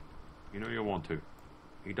 You know you want to.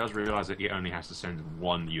 He does realize that he only has to send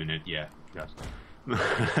one unit. Yeah, he does.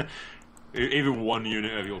 Even one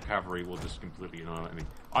unit of your cavalry will just completely annihilate me.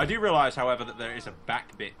 I do realize, however, that there is a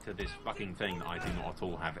back bit to this fucking thing that I do not at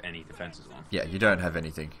all have any defenses on. Yeah, you don't have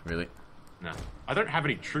anything, really. No. I don't have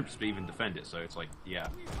any troops to even defend it, so it's like, yeah,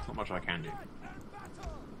 there's not much I can do.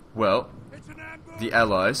 Well, the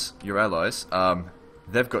allies, your allies,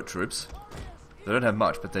 they've got troops. They don't have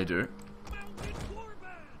much, but they do.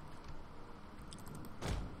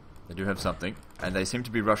 They do have something, and they seem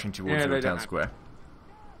to be rushing towards your town square.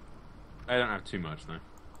 I don't have too much, though.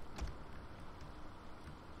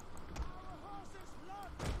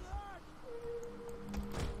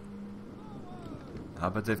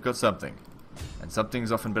 But they've got something. And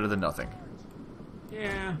something's often better than nothing.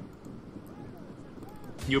 Yeah.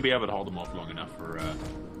 You'll be able to hold them off long enough for,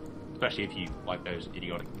 especially if you, like those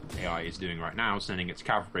idiotic AI is doing right now, sending its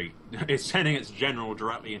cavalry, it's sending its general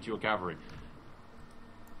directly into your cavalry.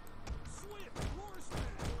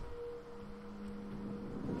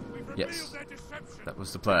 Yes, that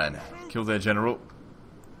was the plan. Kill their general,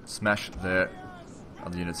 smash their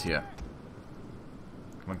other units here.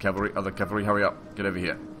 Come on, cavalry, other cavalry, hurry up, get over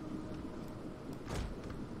here.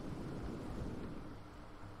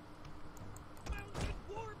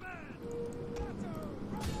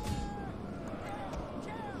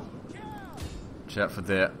 Watch out for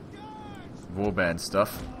their warband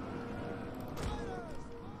stuff.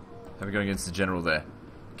 How are we going against the general there?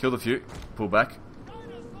 Kill the few, pull back.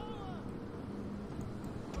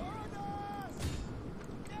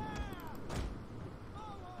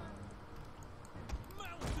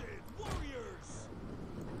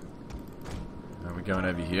 Going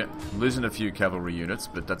over here. I'm losing a few cavalry units,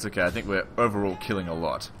 but that's okay. I think we're overall killing a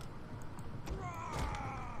lot.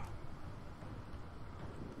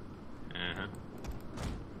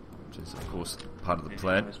 Which is, of course, part of the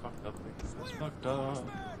plan. It's fucked up. It's fucked up.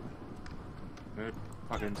 It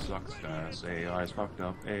fucking sucks, guys. AI's fucked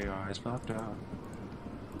up. AI's fucked up.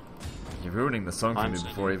 You're ruining the song for me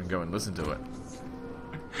before I even go and listen to it.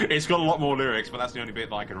 It's got a lot more lyrics, but that's the only bit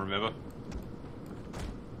that I can remember.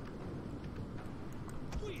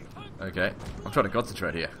 Okay, I'm trying to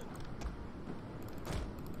concentrate here.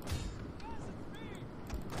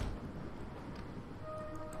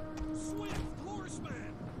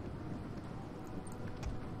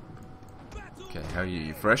 Okay, how are you?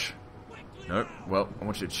 You fresh? Nope. Well, I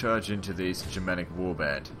want you to charge into these Germanic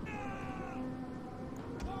warband.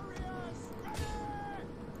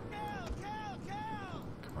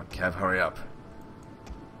 Come on, Cav, hurry up.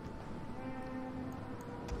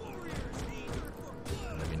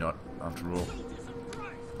 Maybe not, after all.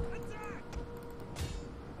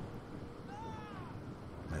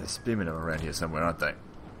 They're spearmen around here somewhere, aren't they?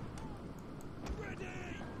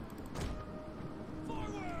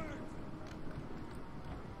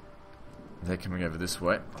 They're coming over this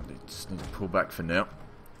way. I just need to pull back for now.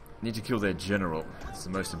 Need to kill their general. That's the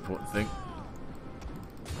most important thing.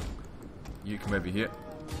 You come over here.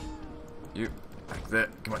 You back there.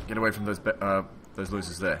 Come on, get away from those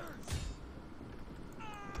losers there.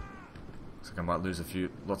 Looks like I might lose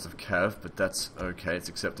lots of cav, but that's okay. It's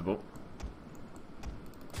acceptable.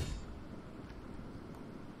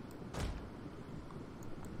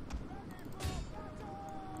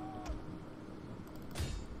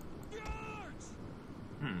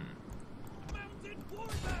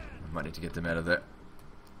 need to get them out of there.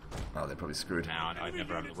 Oh, they're probably screwed. Now I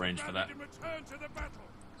never have the range for that. In return to the battle.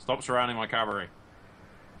 Stop surrounding my cavalry.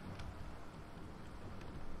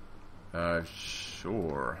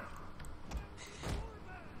 Sure.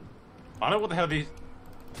 I don't know what the hell these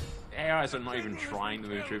AIs are not even trying to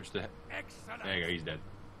move troops to. Excellent. There you go, he's dead.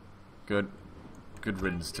 Good. Good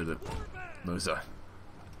riddance to the loser.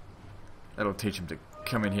 That'll teach him to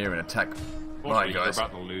come in here and attack my You're guys.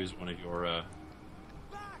 about to lose one of your.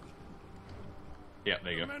 Yeah,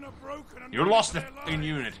 there you The go. men are broken and You lost for the their f***ing lives.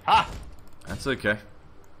 unit. Ha! That's okay.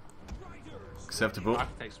 Acceptable. I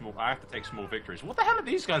have to take small victories. What the hell are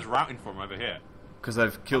these guys routing from over here? Because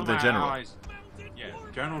they've killed One their of my general. allies- Yeah,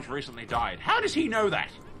 the general's recently died. How does he know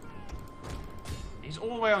that? He's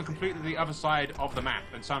all the way on completely the other side of the map,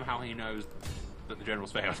 and somehow he knows that the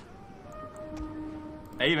general's failed.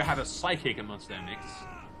 They either have a psychic amongst their mix,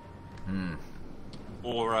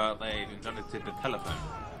 or they invented the telephone.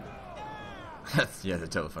 Yeah, the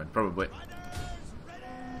telephone, probably.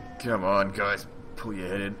 Come on, guys. Pull your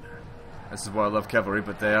head in. This is why I love cavalry,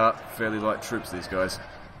 but they are fairly light troops, these guys.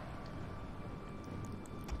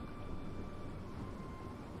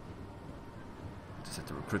 Just have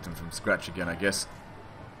to recruit them from scratch again, I guess.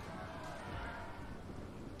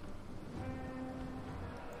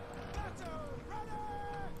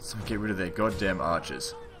 So get rid of their goddamn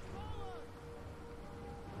archers.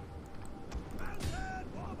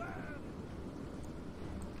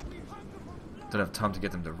 Don't have time to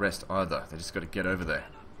get them to rest either. They just got to get over there.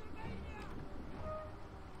 Okay,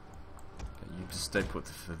 you just stay put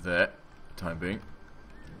for that time being.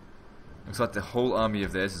 Looks like the whole army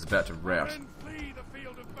of theirs is about to rout. Men flee the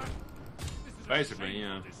field of battle. This is a Basically, shameful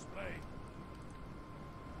yeah. display.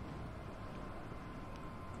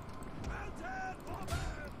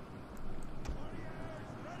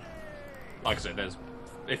 Like I said, there's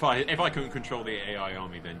if I couldn't control the AI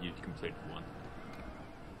army, then you'd completely won.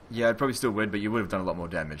 Yeah, I'd probably still win, but you would have done a lot more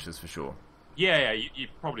damage, that's for sure. Yeah, you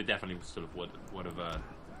probably definitely sort of would have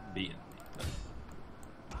beaten me.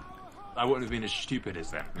 But I wouldn't have been as stupid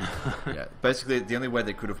as them. Yeah, basically the only way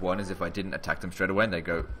they could have won is if I didn't attack them straight away and they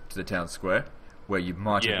go to the town square, where you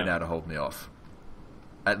might have Yeah. been able to hold me off.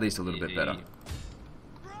 At least a little bit better.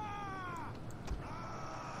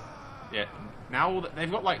 Yeah. Now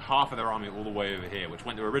they've got like half of their army all the way over here, which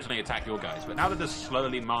went to originally attack your guys, but now they're just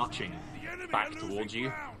slowly marching The enemy back are losing towards you.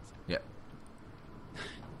 ground. Yeah.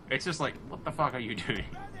 It's just like, what the fuck are you doing?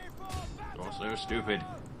 You're so stupid.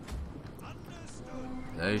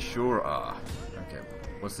 They sure are. Okay,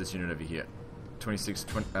 what's this unit over here? 26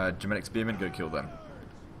 Germanic spearmen, go kill them.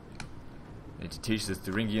 Need to teach the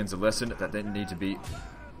Thuringians a lesson that they need to be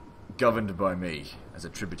governed by me as a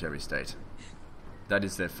tributary state. That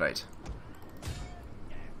is their fate.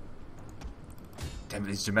 Damn it,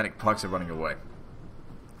 these Germanic pikes are running away.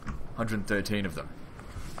 113 of them.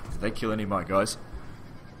 Did they kill any of my guys?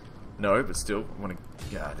 No, but still, I want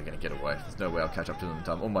to. Yeah, they're going to get away. There's no way I'll catch up to them in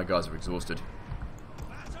time. All my guys are exhausted.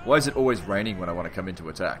 Why is it always raining when I want to come in to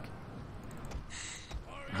attack?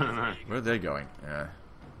 I don't know. Where are they going? Yeah.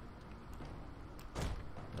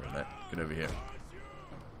 I don't know. Get over here.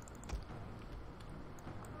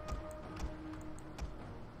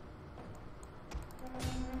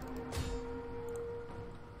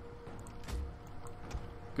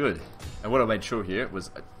 Good. And what I made sure here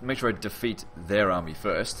was make sure I defeat their army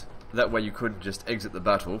first. That way you couldn't just exit the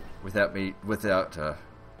battle without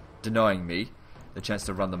denying me the chance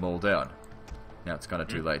to run them all down. Now it's kind of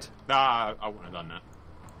too late. Nah, I wouldn't have done that.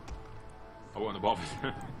 I wouldn't have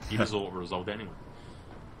bothered. He just auto-resolved anyway.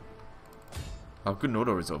 I couldn't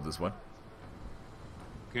auto-resolve this one.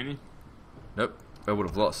 Can you? Nope. I would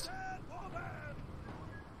have lost.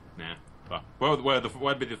 Nah. But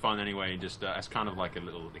where'd be the fun anyway? Just it's kind of like a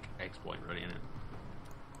little exploit, really, isn't it?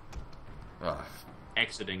 Ah.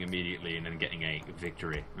 Exiting immediately and then getting a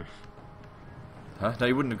victory. Huh? No,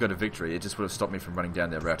 you wouldn't have got a victory. It just would have stopped me from running down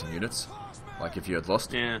their routing units. Like if you had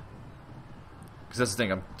lost. Yeah. Because that's the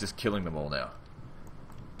thing, I'm just killing them all now.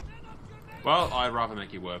 Well, I'd rather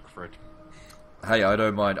make you work for it. Hey, I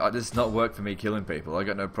don't mind. It does not work for me killing people. I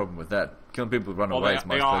got no problem with that. Killing people who run away is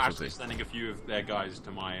my they are specialty. actually sending a few of their guys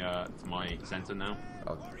to my center now.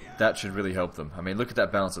 Oh, that should really help them. I mean, look at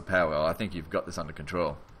that balance of power. I think you've got this under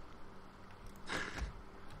control.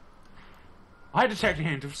 I detect a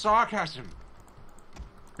hint of sarcasm.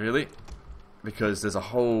 Really? Because there's a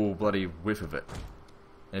whole bloody whiff of it.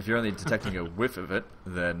 And if you're only detecting a whiff of it,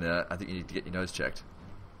 then I think you need to get your nose checked.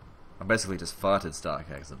 I basically just farted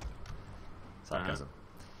sarcasm.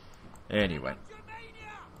 Anyway.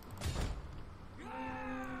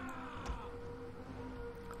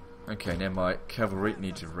 Okay, now my cavalry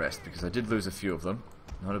need to rest because I did lose a few of them.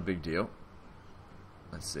 Not a big deal.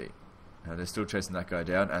 Let's see. They're still chasing that guy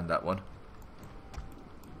down, and that one.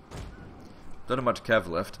 Don't have much cav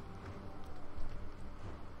left.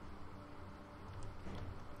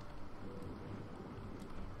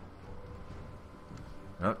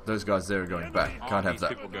 No, those guys there are going back. Can't have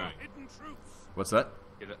that. What's that?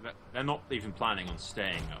 Yeah, they're not even planning on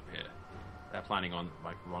staying up here. They're planning on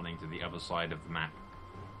like running to the other side of the map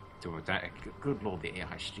to attack. Good lord, the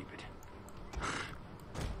AI is stupid.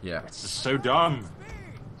 Yeah. It's just so dumb.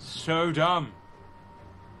 So dumb.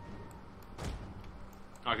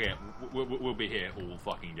 Okay, we'll be here all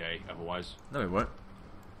fucking day otherwise. No, we won't.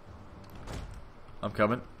 I'm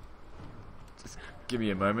coming. Just give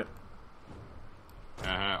me a moment.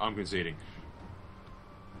 I'm conceding.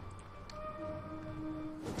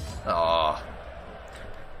 Ah.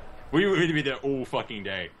 We were going to be there all fucking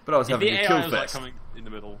day. But I was having a kill was, like, fest. coming in the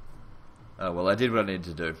middle. Oh, well, I did what I needed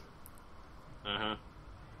to do.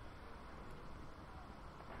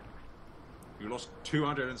 You lost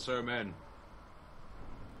 200 and so men.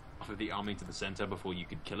 Offer the army to the center before you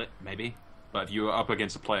could kill it, maybe. But if you were up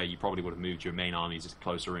against a player, you probably would have moved your main armies just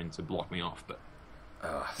closer in to block me off. But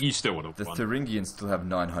you still would have won. The Thuringians still have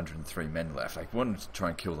 903 men left. I wanted to try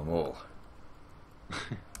and kill them all.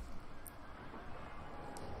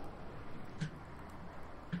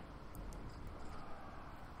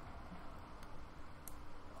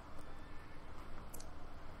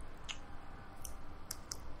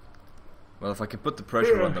 Well, if I could put the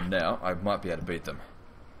pressure on them now, I might be able to beat them.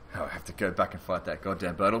 Oh, I have to go back and fight that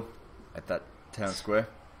goddamn battle at that town square.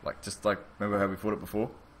 Just like, remember how we fought it before?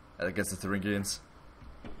 Against the Thuringians.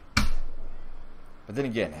 But then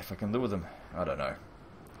again, if I can lure them, I don't know.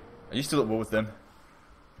 Are you still at war with them?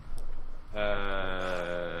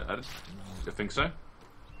 I don't think so.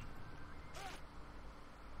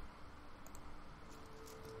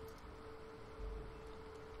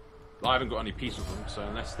 I haven't got any peace with them, so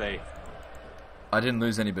unless they... I didn't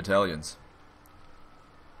lose any battalions.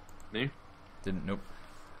 No? Didn't, nope.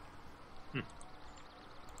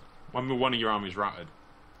 One of your armies routed.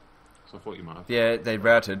 So I thought you might have. Yeah, they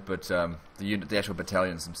routed, but the actual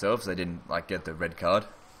battalions themselves, they didn't get the red card,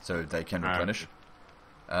 so they can replenish.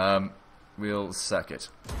 We'll sack it.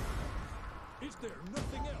 Is there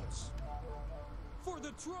nothing else? For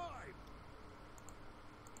the tribe!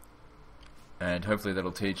 And hopefully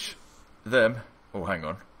that'll teach them... Oh, hang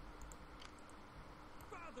on.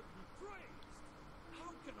 Father be praised!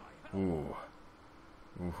 How can I help?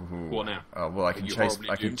 Ooh. Ooh. What now? Oh, well, I can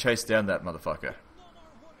chase down that motherfucker.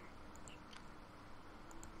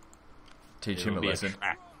 Teach him a lesson.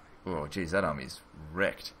 Oh, jeez, that army's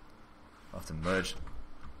wrecked. I'll have to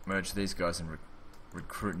merge these guys and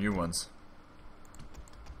recruit new ones.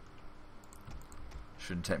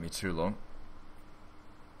 Shouldn't take me too long.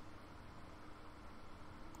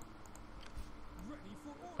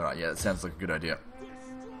 Alright, yeah, that sounds like a good idea.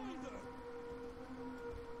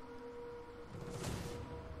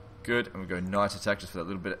 Good, and we go night attack just for that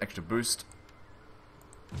little bit of extra boost.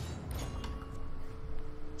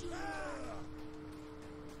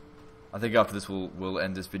 I think after this we'll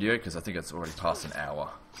end this video because I think it's already past an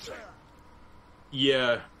hour.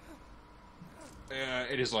 Yeah.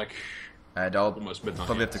 It is like and I'll almost midnight.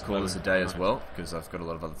 Probably have to call this a day as well because I've got a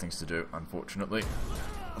lot of other things to do, unfortunately.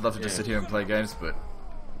 I'd love to just sit here and play games, but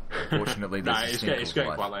unfortunately it's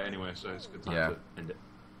getting quite late anyway, so it's a good time to end it.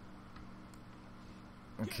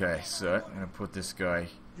 Okay, so I'm going to put this guy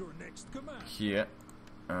here.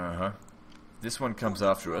 This one comes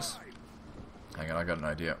after us. Hang on, I got an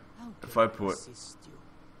idea. If I put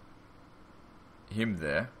him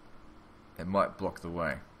there, it might block the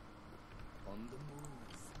way.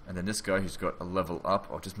 And then this guy who's got a level up,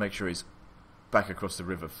 I'll just make sure he's back across the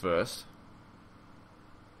river first.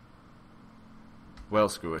 Well,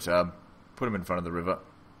 screw it. Put him in front of the river.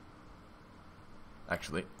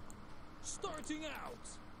 Actually. Starting out.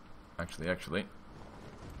 Actually.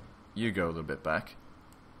 You go a little bit back.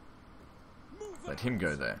 Let him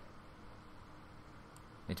go there.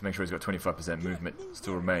 Need to make sure he's got 25% movement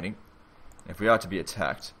still remaining. If we are to be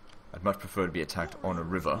attacked, I'd much prefer to be attacked on a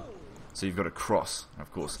river. So you've got to cross.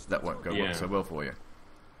 Of course, that won't go so well for you.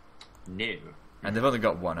 No. And they've only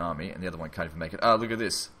got one army, and the other one can't even make it. Ah, look at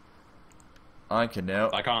this. I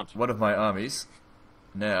can't. One of my armies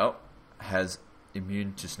now has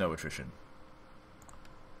immune to snow attrition.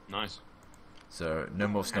 Nice. So, no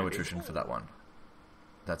more snow attrition for that one.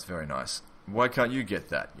 That's very nice. Why can't you get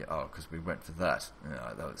that? Yeah, oh, because we went for that.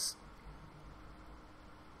 Yeah, that was...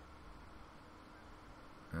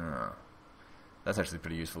 That's actually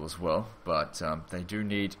pretty useful as well, but they do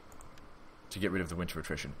need to get rid of the winter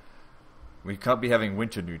attrition. We can't be having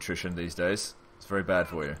winter nutrition these days, It's very bad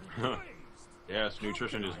for you. Yes,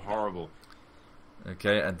 nutrition is horrible.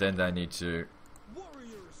 Okay, and then they need to...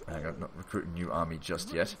 Hang on, not recruit a new army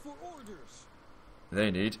just yet. They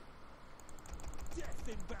need...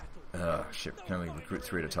 Oh, shit, we can only recruit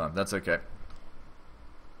 3 at a time. That's okay.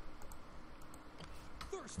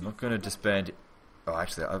 I'm not going to disband... Oh,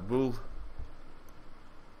 actually, I will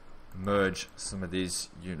merge some of these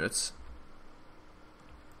units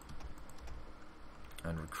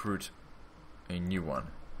and recruit a new one.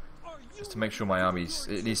 Just to make sure my armies...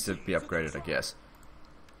 It needs to be upgraded, I guess.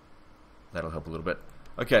 That'll help a little bit.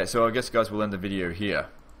 Okay, so I guess, guys, we'll end the video here.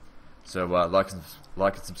 So, like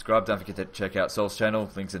and subscribe. Don't forget to check out Soul's channel.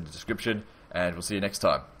 Links in the description. And we'll see you next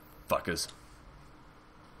time. Fuckers.